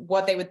with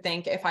what they would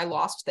think if I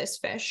lost this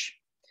fish.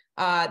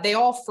 They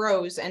all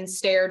froze and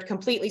stared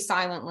completely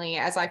silently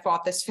as I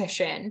fought this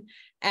fish in.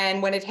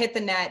 And when it hit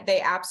the net, they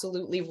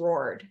absolutely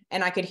roared.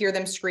 And I could hear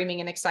them screaming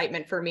in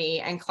excitement for me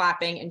and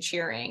clapping and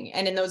cheering.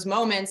 And in those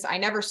moments, I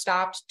never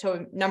stopped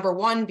to, number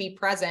one, be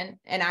present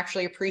and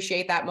actually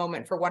appreciate that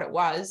moment for what it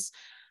was.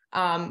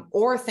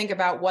 or think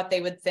about what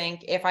they would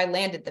think if I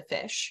landed the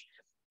fish.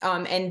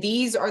 And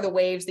these are the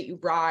waves that you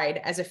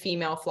ride as a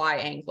female fly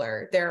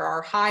angler. There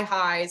are high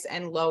highs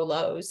and low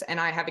lows, and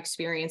I have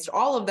experienced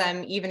all of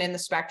them, even in the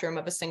spectrum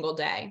of a single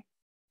day.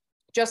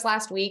 Just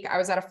last week, I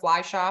was at a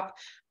fly shop,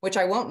 which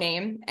I won't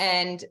name,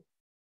 and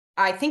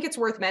I think it's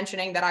worth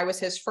mentioning that I was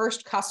his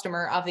first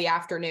customer of the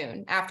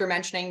afternoon, after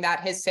mentioning that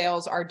his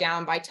sales are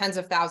down by tens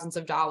of thousands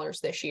of dollars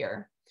this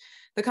year.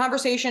 The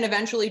conversation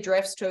eventually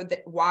drifts to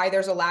why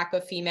there's a lack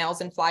of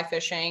females in fly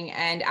fishing.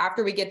 And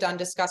after we get done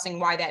discussing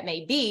why that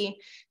may be,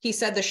 he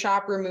said the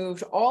shop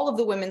removed all of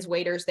the women's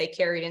waders they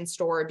carried in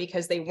store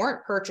because they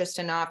weren't purchased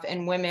enough,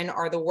 and women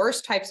are the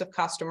worst types of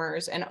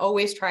customers and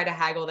always try to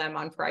haggle them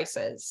on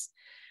prices.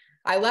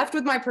 I left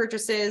with my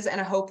purchases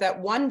and a hope that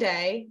one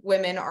day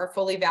women are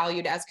fully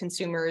valued as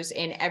consumers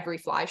in every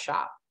fly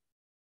shop.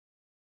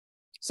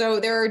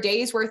 So there are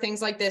days where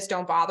things like this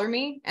don't bother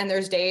me, and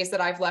there's days that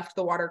I've left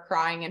the water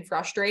crying and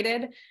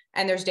frustrated,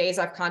 and there's days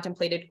I've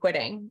contemplated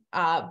quitting.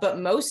 But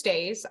most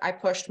days I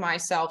pushed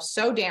myself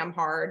so damn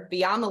hard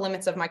beyond the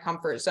limits of my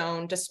comfort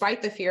zone,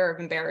 despite the fear of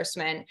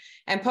embarrassment,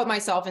 and put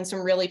myself in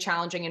some really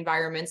challenging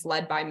environments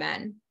led by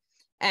men.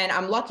 And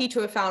I'm lucky to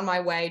have found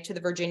my way to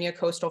the Virginia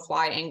Coastal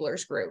Fly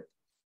Anglers group.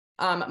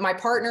 My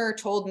partner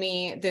told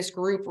me this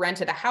group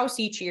rented a house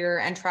each year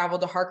and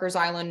traveled to Harkers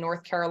Island,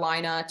 North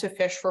Carolina to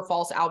fish for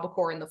false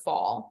albacore in the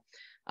fall.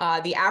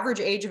 The average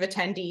age of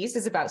attendees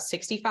is about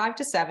 65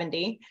 to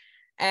 70.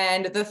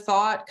 And the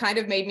thought kind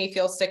of made me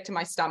feel sick to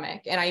my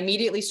stomach. And I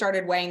immediately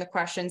started weighing the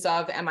questions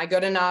of, am I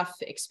good enough,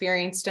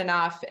 experienced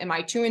enough? Am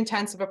I too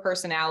intense of a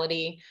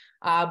personality?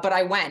 But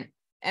I went.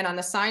 And on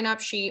the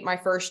sign-up sheet, my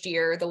first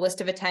year, the list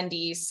of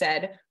attendees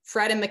said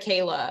Fred and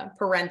Michaela,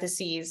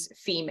 parentheses,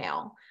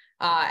 female.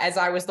 As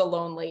I was the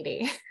lone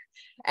lady.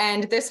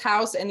 And this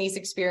house and these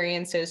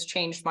experiences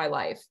changed my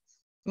life.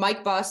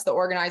 Mike Buss, the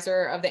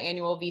organizer of the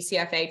annual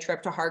VCFA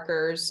trip to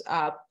Harkers,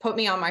 put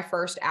me on my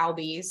first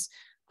albies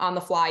on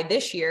the fly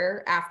this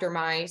year after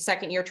my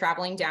second year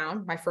traveling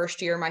down. My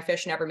first year, my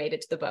fish never made it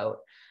to the boat.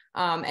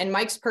 And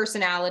Mike's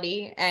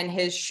personality and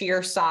his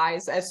sheer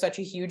size as such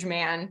a huge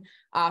man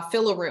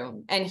fill a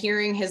room. And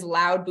hearing his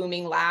loud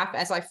booming laugh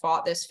as I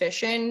fought this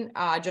fish in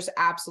just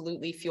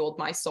absolutely fueled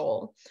my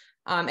soul.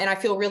 And I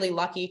feel really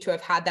lucky to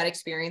have had that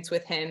experience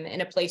with him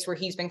in a place where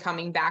he's been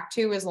coming back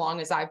to as long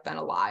as I've been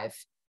alive.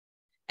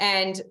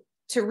 And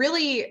to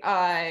really,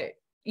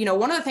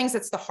 one of the things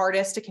that's the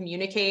hardest to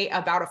communicate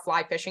about a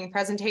fly fishing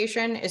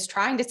presentation is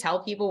trying to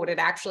tell people what it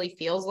actually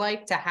feels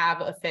like to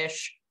have a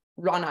fish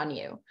run on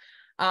you.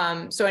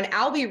 So an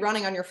albie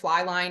running on your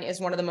fly line is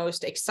one of the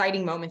most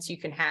exciting moments you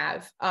can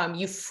have.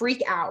 You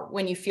freak out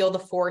when you feel the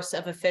force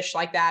of a fish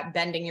like that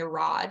bending your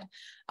rod.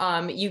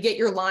 You get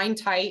your line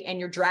tight and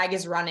your drag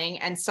is running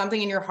and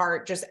something in your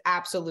heart just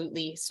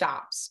absolutely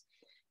stops.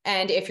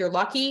 And if you're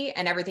lucky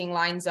and everything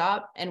lines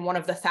up and one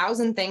of the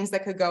 1,000 things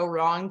that could go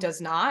wrong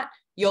does not,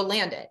 you'll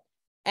land it.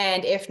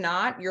 And if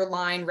not, your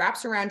line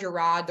wraps around your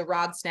rod, the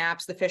rod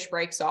snaps, the fish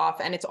breaks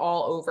off, and it's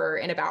all over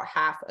in about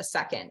half a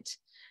second.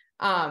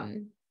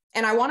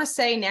 And I want to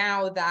say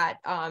now that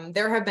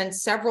there have been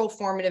several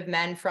formative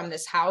men from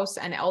this house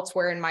and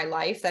elsewhere in my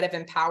life that have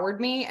empowered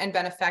me and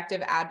been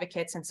effective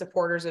advocates and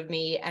supporters of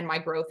me and my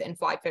growth in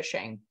fly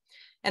fishing.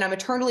 And I'm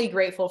eternally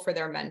grateful for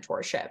their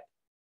mentorship.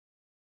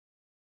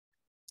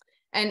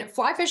 And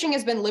fly fishing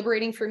has been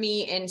liberating for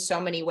me in so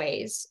many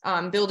ways,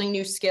 building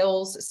new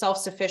skills,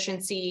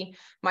 self-sufficiency,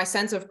 my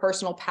sense of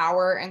personal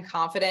power and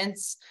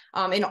confidence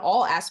in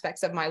all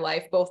aspects of my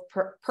life, both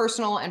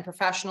personal and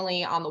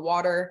professionally on the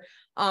water,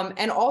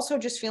 and also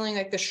just feeling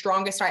like the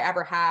strongest I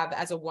ever have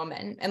as a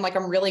woman, and like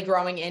I'm really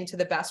growing into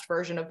the best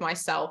version of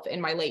myself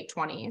in my late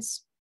 20s.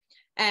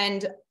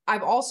 And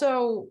I've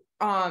also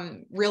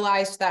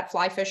realized that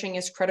fly fishing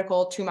is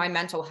critical to my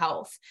mental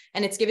health,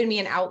 and it's given me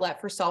an outlet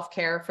for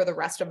self-care for the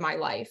rest of my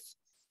life.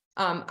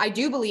 I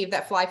do believe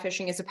that fly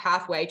fishing is a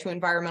pathway to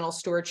environmental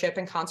stewardship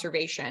and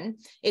conservation.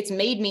 It's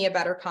made me a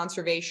better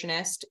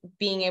conservationist,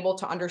 being able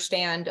to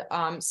understand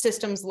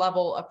systems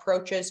level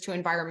approaches to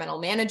environmental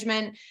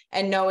management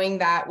and knowing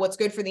that what's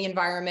good for the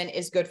environment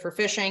is good for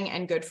fishing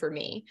and good for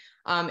me.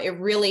 It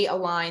really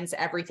aligns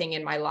everything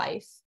in my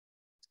life.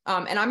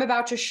 And I'm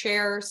about to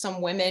share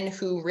some women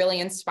who really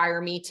inspire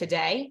me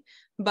today.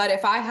 But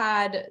if I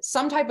had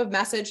some type of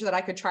message that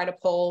I could try to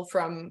pull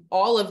from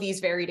all of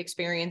these varied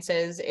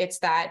experiences, it's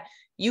that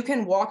you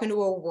can walk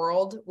into a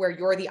world where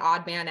you're the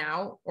odd man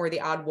out or the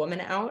odd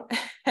woman out.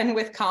 And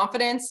with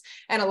confidence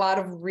and a lot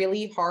of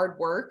really hard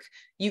work,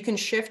 you can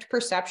shift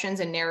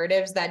perceptions and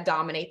narratives that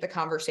dominate the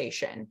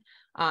conversation.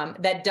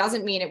 That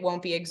doesn't mean it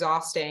won't be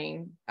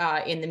exhausting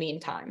in the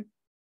meantime.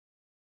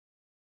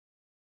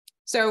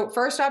 So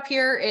first up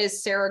here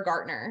is Sarah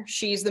Gartner.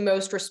 She's the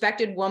most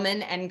respected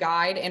woman and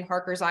guide in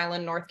Harkers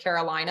Island, North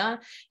Carolina.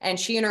 And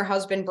she and her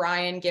husband,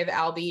 Brian, give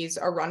albies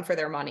a run for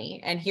their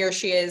money. And here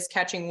she is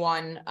catching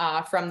one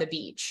from the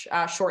beach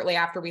shortly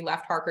after we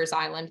left Harkers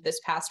Island this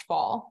past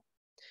fall.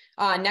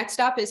 Next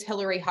up is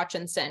Hillary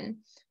Hutchinson.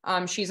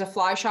 She's a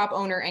fly shop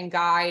owner and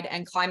guide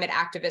and climate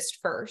activist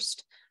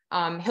first.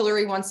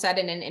 Hillary once said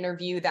in an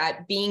interview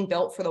that being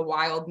built for the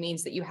wild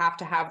means that you have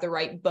to have the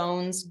right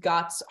bones,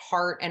 guts,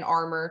 heart, and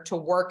armor to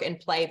work and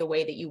play the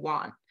way that you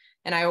want.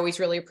 And I always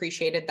really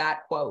appreciated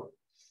that quote.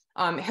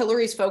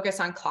 Hillary's focus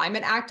on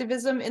climate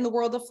activism in the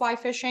world of fly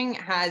fishing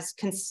has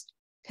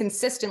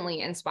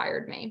consistently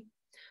inspired me.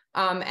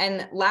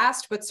 And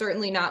last but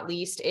certainly not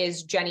least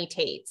is Jenny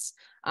Tates,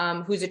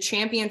 who's a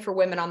champion for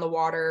women on the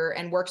water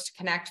and works to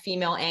connect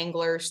female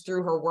anglers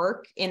through her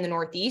work in the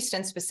Northeast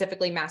and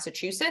specifically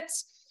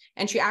Massachusetts.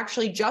 And she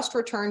actually just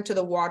returned to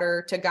the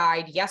water to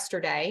guide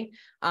yesterday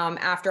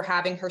after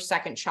having her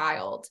second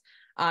child.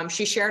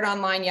 She shared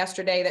online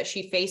yesterday that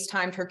she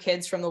FaceTimed her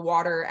kids from the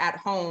water at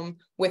home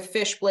with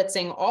fish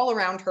blitzing all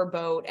around her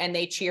boat, and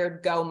they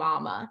cheered, "Go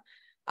Mama."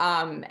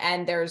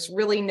 And there's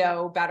really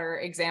no better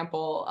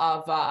example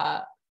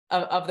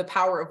of the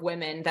power of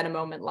women than a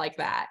moment like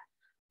that.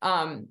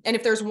 And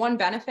if there's one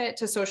benefit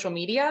to social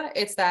media,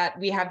 it's that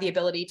we have the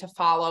ability to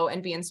follow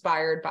and be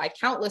inspired by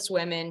countless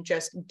women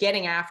just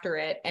getting after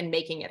it and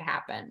making it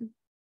happen.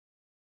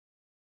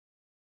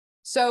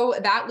 So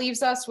that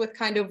leaves us with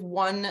kind of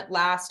one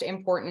last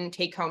important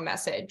take-home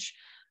message,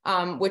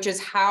 which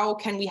is how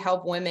can we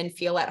help women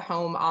feel at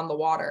home on the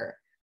water?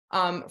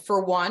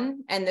 For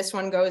one, and this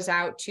one goes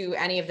out to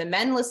any of the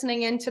men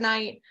listening in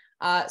tonight,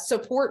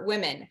 support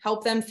women,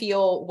 help them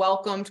feel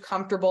welcomed,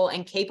 comfortable,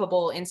 and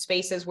capable in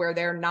spaces where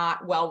they're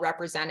not well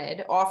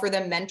represented. Offer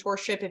them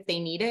mentorship if they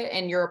need it,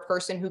 and you're a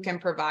person who can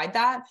provide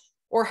that,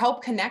 or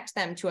help connect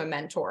them to a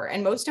mentor.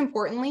 And most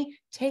importantly,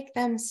 take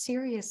them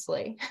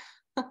seriously.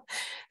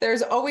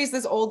 There's always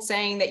this old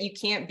saying that you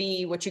can't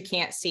be what you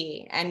can't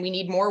see, and we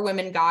need more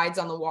women guides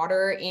on the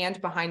water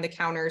and behind the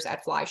counters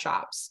at fly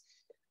shops.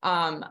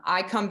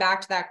 I come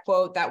back to that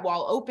quote that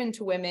while open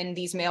to women,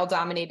 these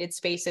male-dominated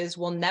spaces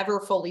will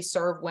never fully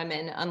serve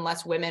women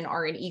unless women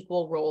are in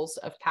equal roles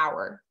of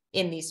power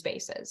in these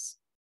spaces.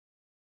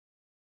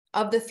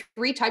 Of the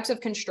three types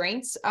of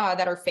constraints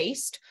that are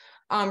faced,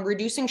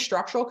 reducing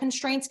structural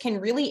constraints can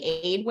really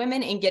aid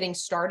women in getting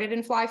started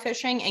in fly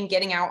fishing and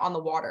getting out on the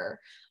water.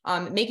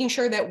 Making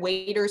sure that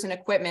waders and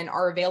equipment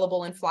are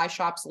available in fly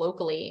shops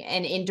locally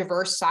and in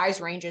diverse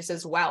size ranges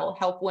as well.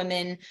 Help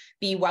women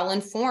be well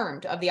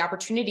informed of the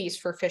opportunities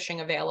for fishing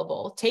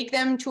available. Take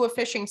them to a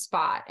fishing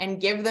spot and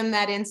give them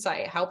that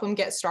insight. Help them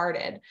get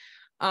started.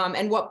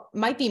 And what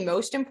might be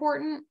most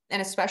important,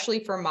 and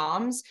especially for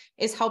moms,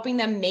 is helping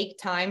them make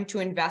time to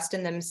invest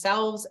in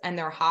themselves and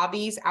their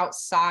hobbies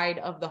outside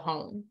of the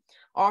home.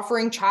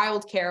 Offering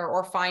childcare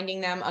or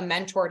finding them a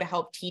mentor to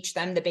help teach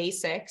them the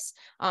basics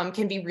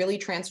can be really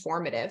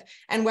transformative.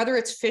 And whether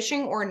it's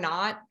fishing or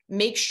not,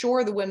 make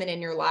sure the women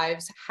in your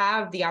lives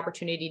have the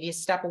opportunity to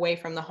step away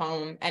from the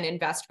home and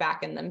invest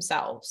back in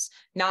themselves,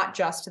 not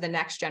just the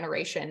next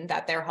generation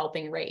that they're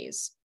helping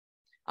raise.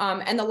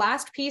 And the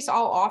last piece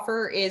I'll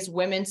offer is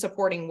women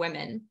supporting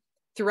women.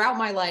 Throughout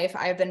my life,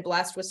 I have been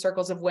blessed with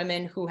circles of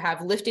women who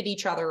have lifted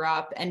each other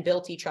up and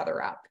built each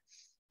other up.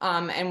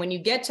 And when you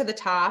get to the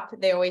top,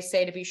 they always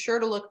say to be sure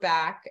to look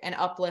back and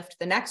uplift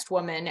the next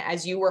woman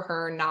as you were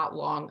her not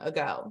long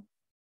ago.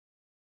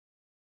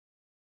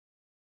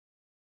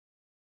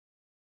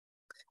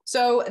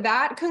 So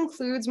that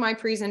concludes my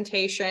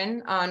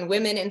presentation on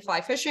women in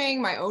fly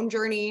fishing, my own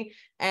journey,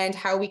 and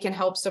how we can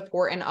help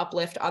support and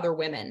uplift other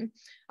women.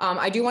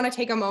 I do want to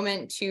take a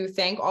moment to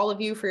thank all of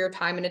you for your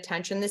time and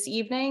attention this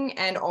evening,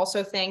 and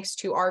also thanks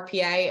to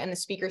RPA and the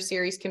Speaker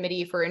Series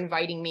Committee for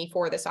inviting me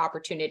for this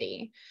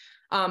opportunity.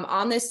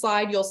 On this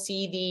slide, you'll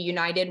see the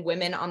United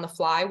Women on the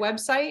Fly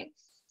website,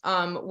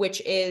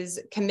 which is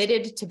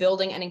committed to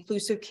building an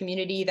inclusive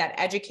community that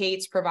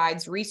educates,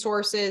 provides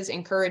resources,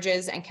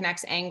 encourages, and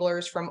connects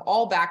anglers from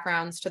all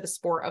backgrounds to the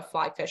sport of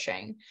fly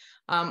fishing.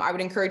 I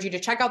would encourage you to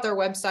check out their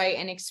website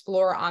and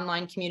explore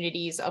online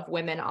communities of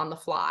women on the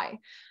fly.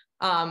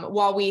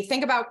 While we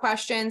think about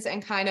questions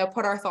and kind of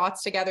put our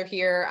thoughts together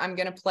here, I'm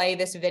going to play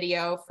this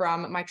video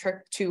from my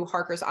trip to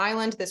Harker's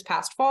Island this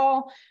past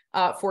fall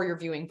for your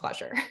viewing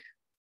pleasure.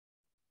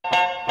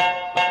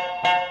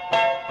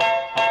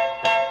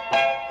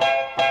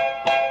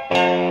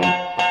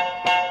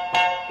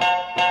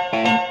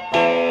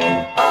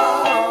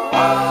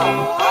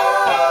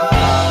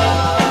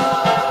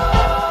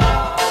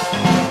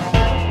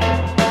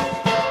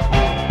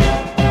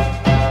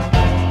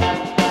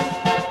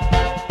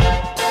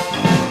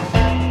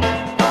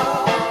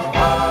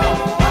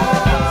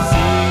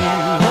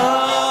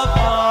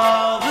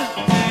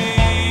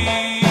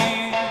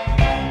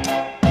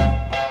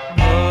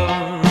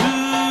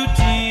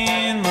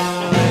 Routine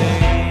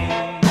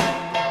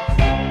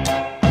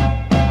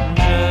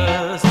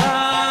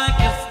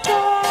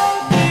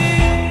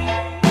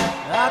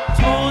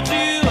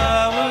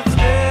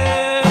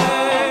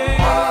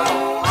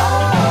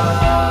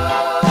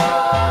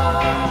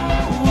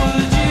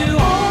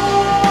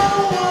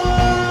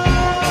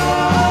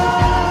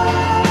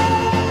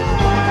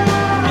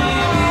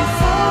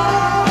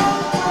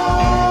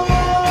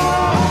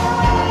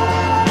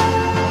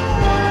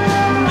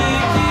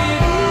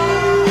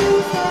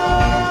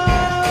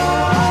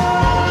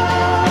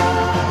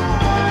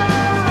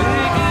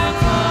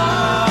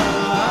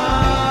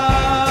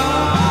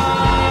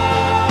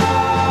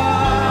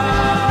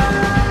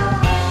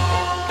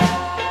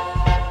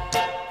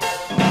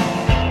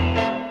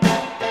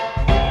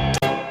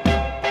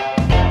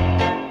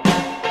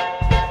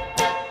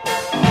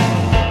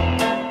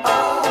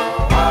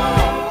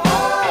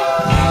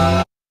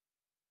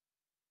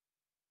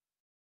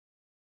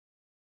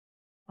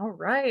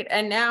right.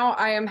 And now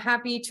I am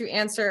happy to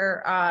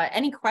answer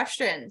any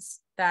questions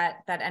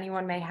that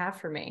anyone may have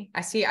for me.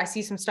 I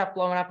see some stuff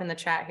blowing up in the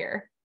chat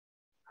here.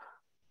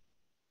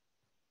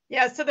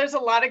 Yeah, so there's a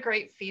lot of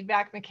great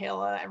feedback,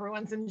 Michala.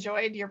 Everyone's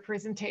enjoyed your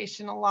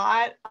presentation a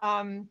lot.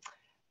 Some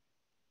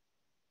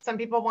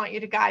people want you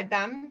to guide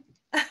them.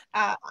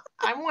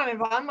 I'm one of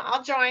them.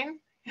 I'll join.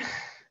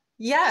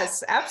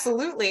 Yes,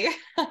 absolutely.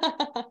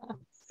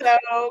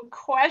 So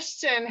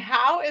question,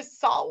 how is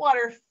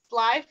saltwater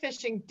fly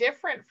fishing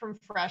different from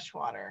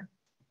freshwater?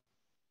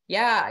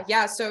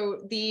 Yeah.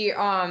 So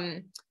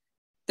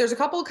there's a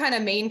couple kind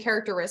of main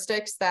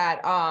characteristics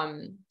that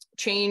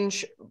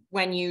change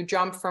when you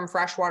jump from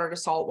freshwater to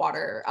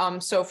saltwater.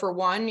 So for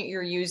one,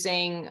 you're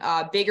using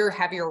bigger,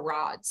 heavier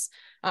rods.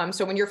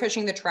 So when you're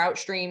fishing the trout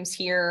streams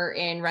here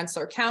in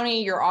Rensselaer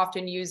County, you're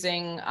often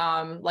using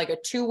like a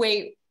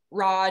 2-weight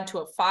rod to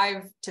a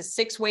 5 to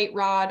 6 weight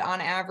rod on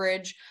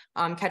average,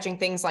 catching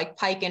things like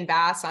pike and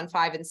bass on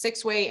 5 and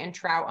 6 weight and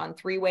trout on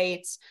 3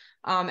 weights.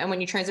 And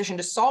when you transition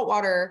to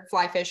saltwater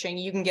fly fishing,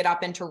 you can get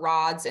up into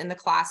rods in the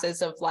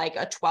classes of like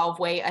a 12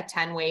 weight, a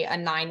 10 weight, a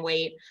 9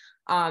 weight,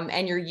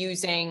 and you're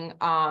using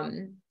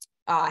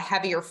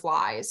heavier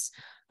flies.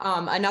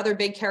 Another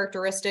big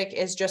characteristic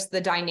is just the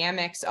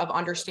dynamics of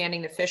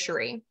understanding the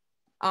fishery.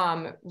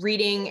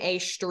 Reading a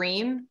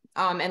stream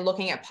and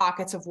looking at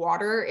pockets of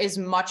water is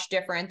much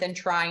different than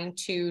trying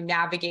to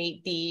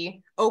navigate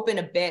the open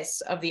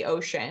abyss of the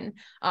ocean.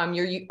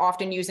 You're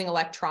often using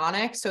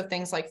electronics, so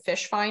things like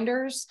fish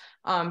finders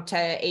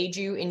to aid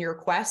you in your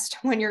quest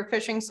when you're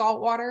fishing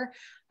saltwater.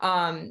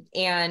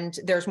 And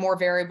there's more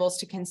variables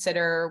to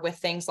consider with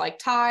things like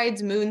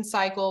tides, moon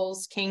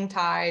cycles, king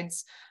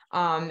tides.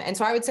 And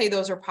so I would say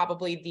those are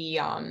probably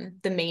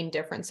the main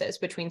differences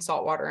between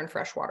saltwater and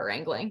freshwater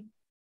angling.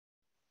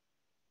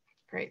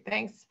 Great,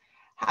 thanks.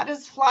 How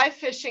does fly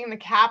fishing in the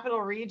capital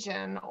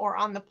region or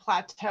on the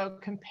plateau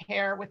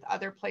compare with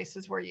other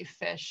places where you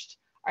fished?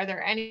 Are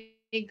there any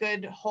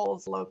good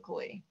holes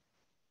locally?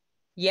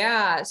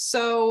 Yeah,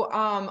 so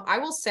I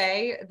will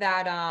say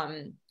that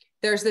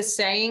there's this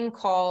saying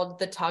called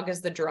the tug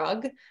is the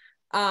drug.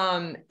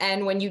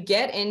 And when you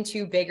get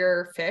into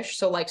bigger fish,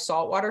 so like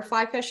saltwater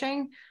fly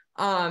fishing,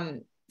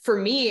 for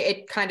me,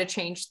 it kind of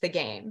changed the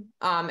game.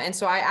 And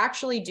so I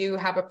actually do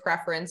have a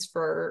preference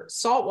for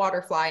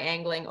saltwater fly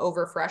angling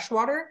over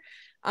freshwater.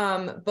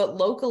 But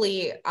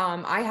locally,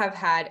 I have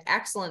had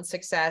excellent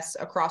success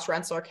across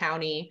Rensselaer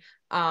County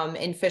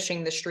in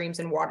fishing the streams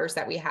and waters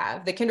that we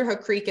have. The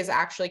Kinderhook Creek is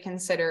actually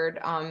considered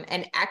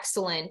an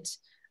excellent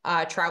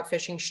trout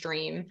fishing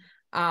stream.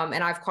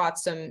 And I've caught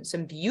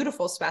some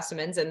beautiful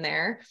specimens in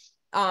there.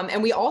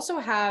 And we also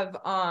have,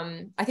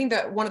 I think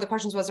that one of the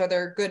questions was, are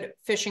there good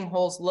fishing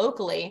holes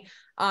locally?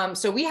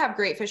 So we have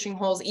great fishing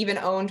holes, even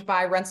owned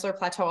by Rensselaer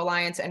Plateau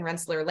Alliance and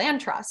Rensselaer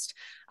Land Trust.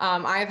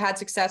 I have had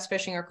success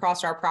fishing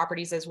across our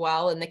properties as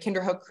well. And the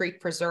Kinderhook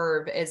Creek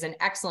Preserve is an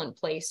excellent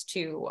place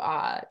to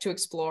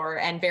explore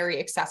and very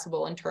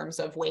accessible in terms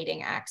of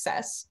wading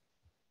access.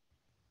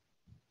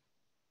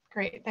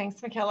 Great, thanks,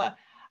 Michala.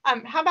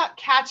 How about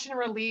catch and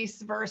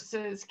release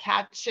versus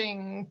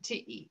catching to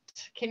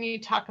eat? Can you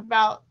talk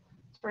about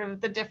sort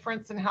of the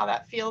difference and how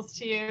that feels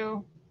to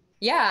you?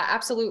 Yeah,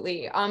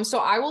 absolutely. So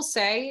I will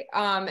say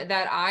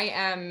that I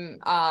am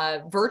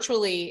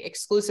virtually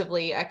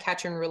exclusively a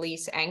catch and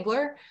release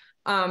angler.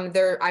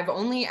 I've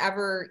only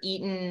ever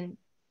eaten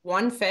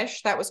one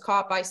fish that was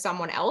caught by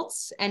someone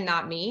else and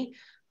not me.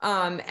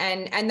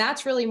 And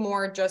that's really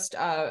more just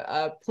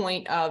a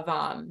point of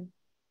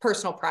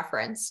personal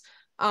preference.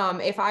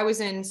 If I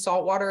was in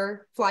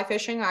saltwater fly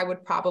fishing, I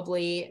would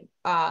probably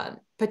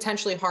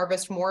potentially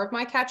harvest more of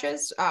my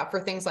catches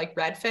for things like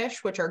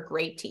redfish, which are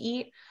great to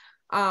eat.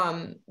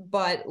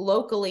 But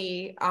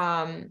locally,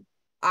 I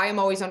am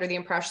always under the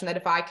impression that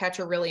if I catch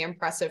a really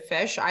impressive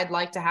fish, I'd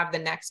like to have the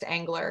next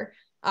angler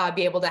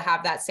be able to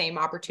have that same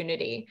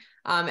opportunity.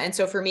 And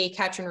so for me,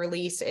 catch and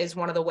release is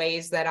one of the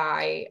ways that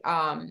I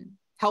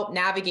help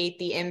navigate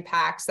the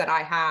impacts that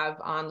I have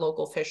on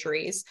local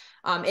fisheries,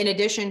 in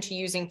addition to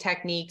using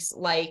techniques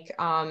like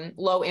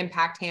low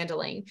impact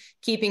handling,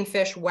 keeping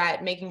fish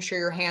wet, making sure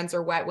your hands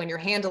are wet when you're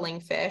handling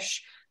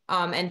fish,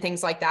 and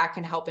things like that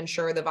can help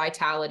ensure the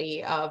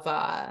vitality of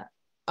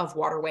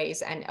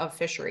waterways and of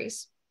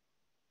fisheries.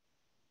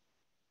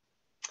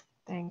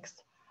 Thanks.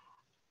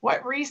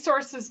 What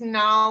resources,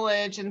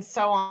 knowledge, and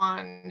so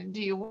on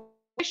do you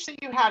wish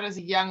that you had as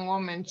a young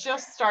woman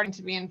just starting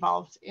to be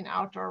involved in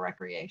outdoor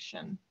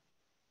recreation?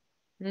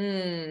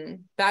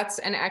 That's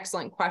an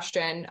excellent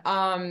question.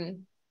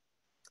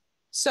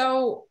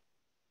 So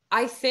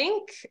I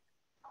think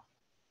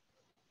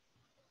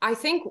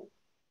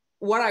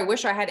what I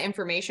wish I had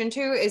information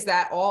to is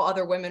that all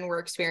other women were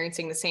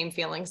experiencing the same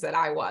feelings that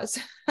I was.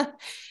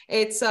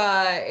 It's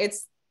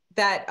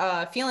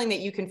that feeling that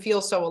you can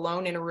feel so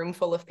alone in a room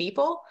full of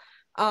people.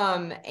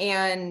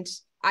 And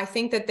I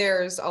think that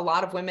there's a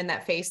lot of women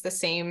that face the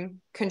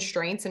same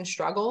constraints and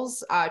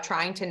struggles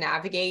trying to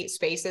navigate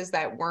spaces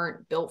that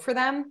weren't built for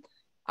them.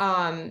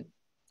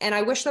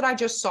 I wish that I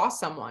just saw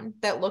someone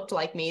that looked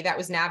like me that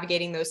was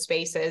navigating those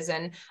spaces.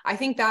 And I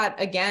think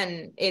that,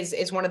 again,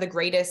 is one of the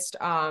greatest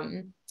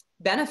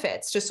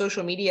benefits to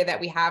social media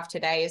that we have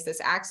today, is this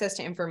access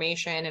to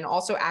information and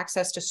also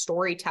access to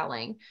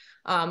storytelling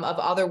of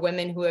other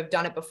women who have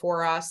done it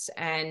before us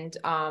and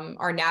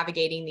are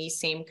navigating these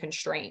same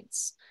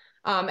constraints.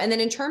 And then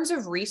in terms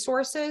of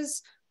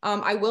resources,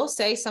 I will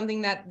say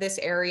something that this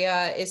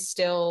area is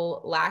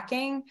still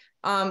lacking.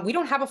 We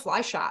don't have a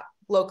fly shop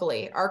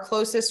locally. Our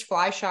closest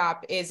fly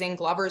shop is in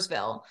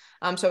Gloversville,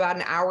 so about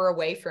an hour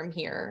away from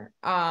here.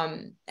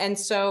 And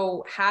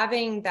so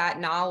having that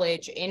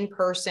knowledge in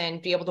person,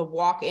 be able to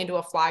walk into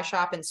a fly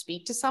shop and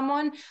speak to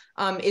someone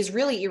is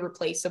really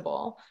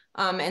irreplaceable.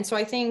 And so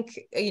I think,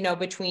 you know,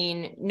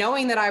 between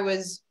knowing that I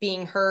was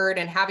being heard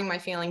and having my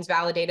feelings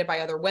validated by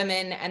other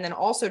women, and then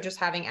also just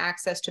having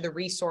access to the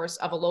resource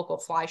of a local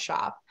fly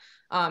shop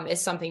is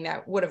something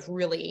that would have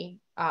really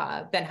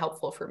been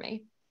helpful for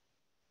me.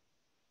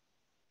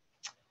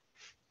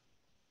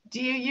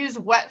 Do you use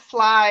wet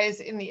flies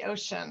in the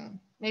ocean?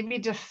 Maybe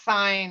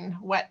define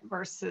wet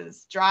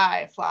versus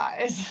dry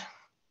flies.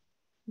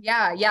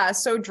 Yeah.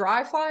 So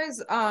dry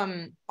flies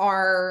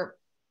are,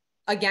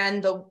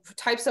 again, the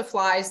types of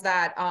flies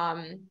that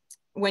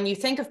when you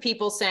think of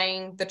people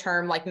saying the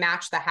term like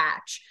match the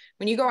hatch,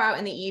 when you go out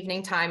in the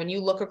evening time and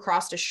you look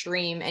across a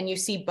stream and you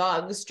see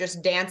bugs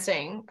just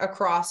dancing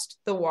across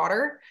the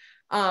water,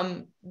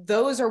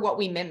 those are what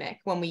we mimic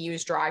when we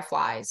use dry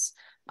flies.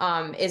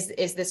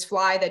 Is this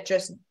fly that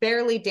just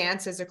barely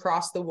dances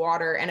across the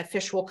water, and a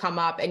fish will come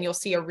up and you'll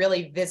see a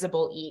really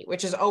visible eat,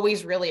 which is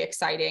always really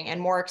exciting, and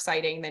more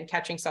exciting than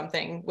catching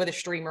something with a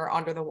streamer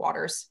under the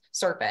water's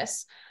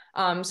surface.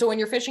 So when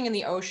you're fishing in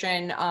the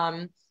ocean,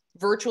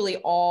 virtually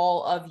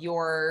all of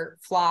your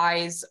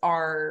flies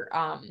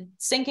are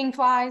sinking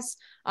flies.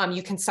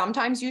 You can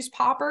sometimes use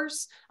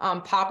poppers.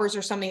 Poppers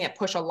are something that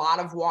push a lot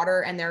of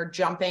water and they're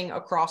jumping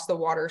across the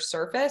water's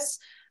surface.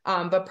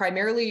 But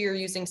primarily you're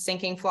using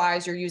sinking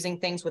flies. You're using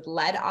things with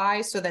lead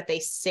eyes so that they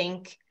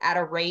sink at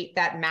a rate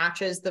that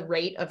matches the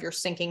rate of your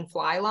sinking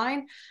fly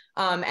line.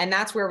 And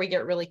that's where we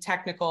get really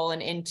technical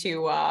and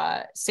into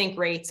sink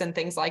rates and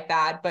things like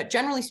that. But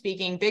generally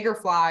speaking, bigger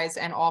flies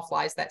and all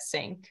flies that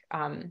sink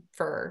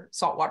for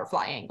saltwater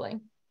fly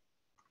angling.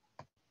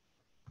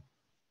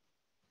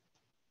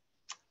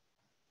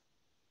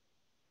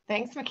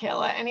 Thanks,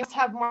 Michala. Anyone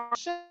have more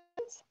questions?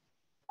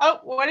 Oh,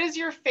 what is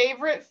your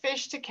favorite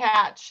fish to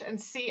catch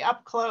and see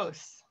up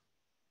close?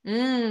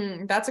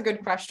 That's a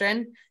good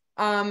question.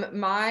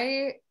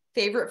 My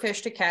favorite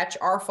fish to catch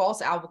are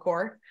false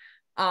albacore.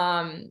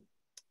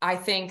 I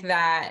think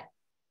that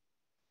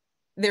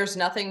there's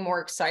nothing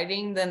more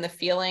exciting than the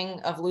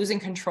feeling of losing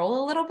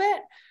control a little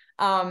bit.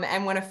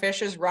 And when a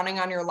fish is running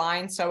on your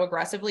line so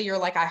aggressively, you're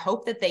like, I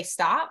hope that they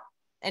stop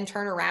and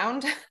turn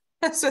around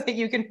so that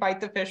you can fight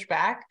the fish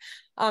back.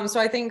 So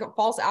I think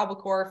false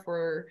albacore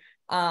for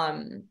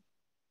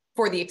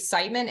the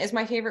excitement is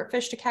my favorite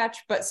fish to catch,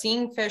 but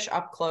seeing fish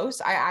up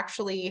close, I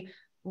actually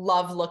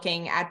love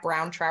looking at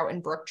brown trout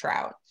and brook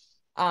trout.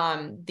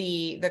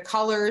 The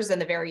colors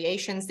and the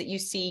variations that you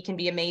see can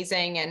be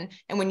amazing. And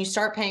when you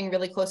start paying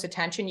really close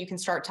attention, you can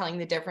start telling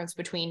the difference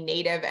between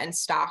native and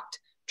stocked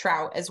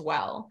trout as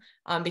well,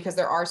 because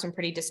there are some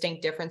pretty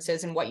distinct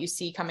differences in what you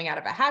see coming out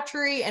of a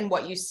hatchery and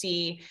what you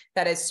see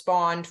that is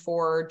spawned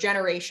for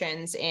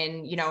generations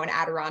in, you know, an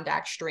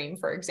Adirondack stream,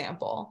 for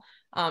example.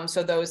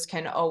 So those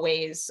can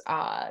always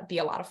be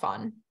a lot of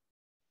fun.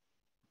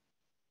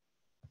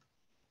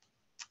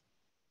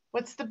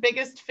 What's the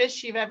biggest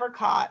fish you've ever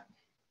caught?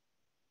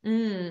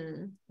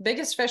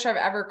 Biggest fish I've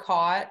ever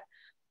caught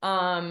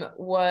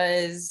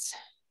was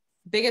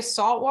biggest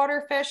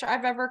saltwater fish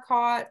I've ever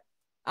caught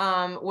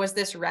was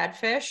this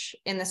redfish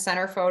in the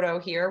center photo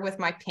here with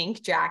my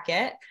pink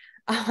jacket.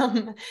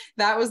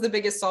 That was the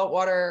biggest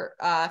saltwater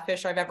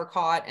fish I've ever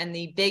caught. And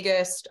the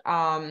biggest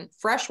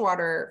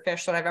freshwater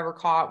fish that I've ever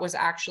caught was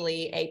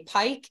actually a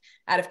pike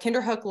out of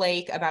Kinderhook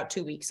Lake about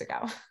 2 weeks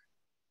ago.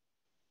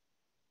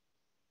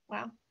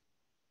 Wow.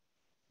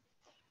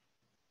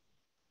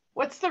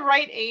 What's the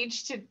right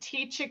age to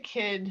teach a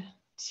kid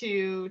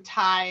to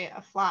tie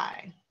a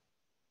fly?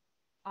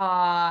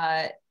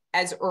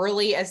 As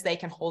early as they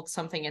can hold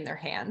something in their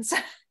hands.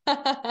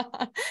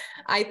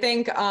 I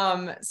think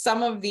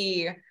some of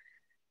the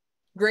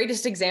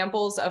greatest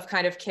examples of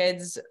kind of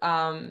kids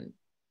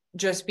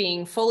just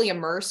being fully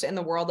immersed in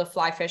the world of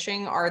fly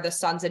fishing are the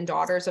sons and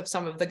daughters of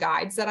some of the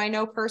guides that I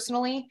know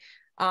personally.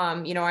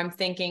 You know, I'm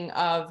thinking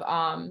of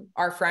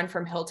our friend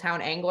from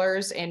Hilltown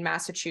Anglers in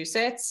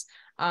Massachusetts.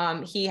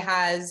 He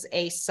has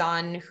a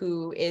son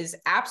who is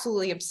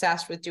absolutely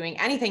obsessed with doing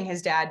anything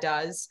his dad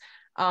does,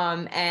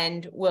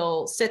 and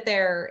will sit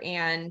there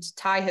and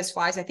tie his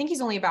flies. I think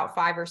he's only about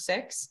 5 or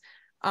 6.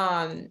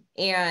 And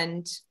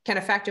can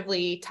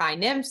effectively tie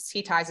nymphs.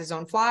 He ties his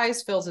own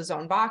flies, fills his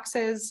own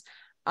boxes,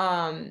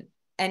 and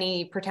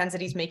he pretends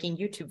that he's making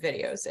YouTube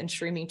videos and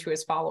streaming to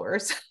his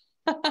followers.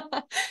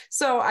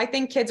 So I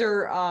think kids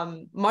are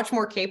much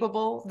more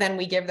capable than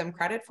we give them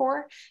credit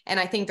for. And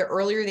I think the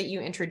earlier that you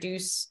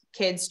introduce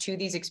kids to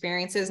these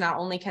experiences, not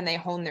only can they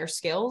hone their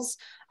skills,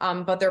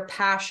 but their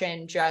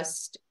passion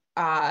just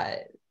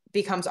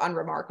becomes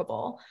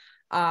unremarkable.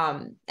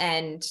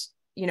 And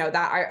you know,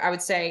 that I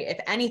would say, if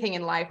anything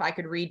in life I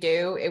could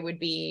redo, it would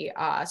be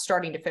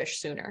starting to fish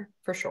sooner,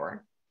 for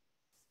sure.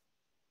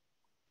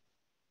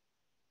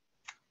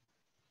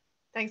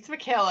 Thanks,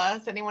 Michala.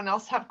 Does anyone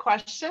else have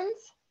questions?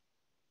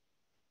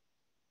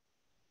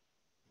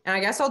 And I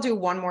guess I'll do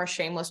one more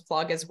shameless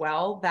plug as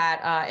well,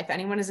 that if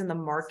anyone is in the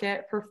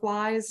market for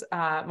flies,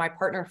 my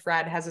partner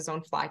Fred has his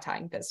own fly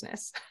tying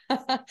business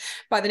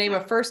by the name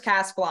of First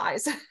Cast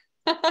Flies.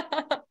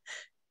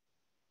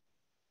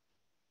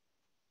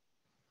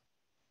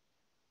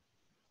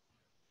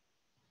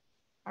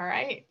 All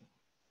right.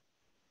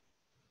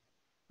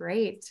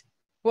 Great.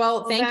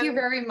 Well, thank you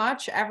very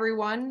much,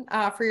 everyone,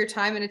 for your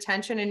time and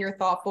attention and your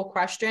thoughtful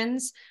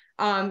questions.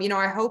 You know,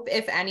 I hope,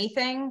 if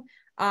anything,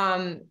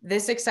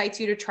 this excites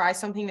you to try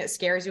something that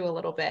scares you a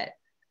little bit,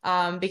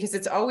 because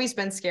it's always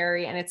been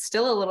scary and it's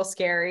still a little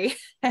scary.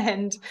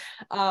 And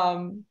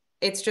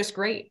it's just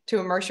great to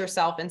immerse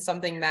yourself in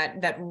something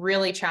that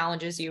really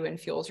challenges you and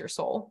fuels your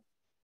soul.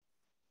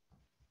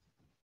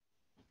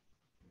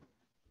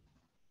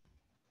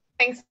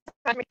 Thanks,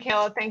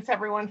 Michala. Thanks,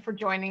 everyone, for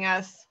joining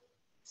us.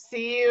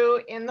 See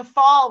you in the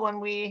fall when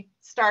we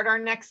start our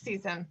next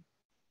season.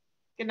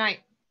 Good night.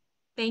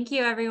 Thank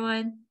you,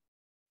 everyone.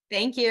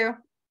 Thank you.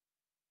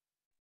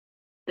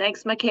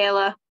 Thanks,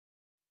 Michala.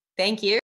 Thank you.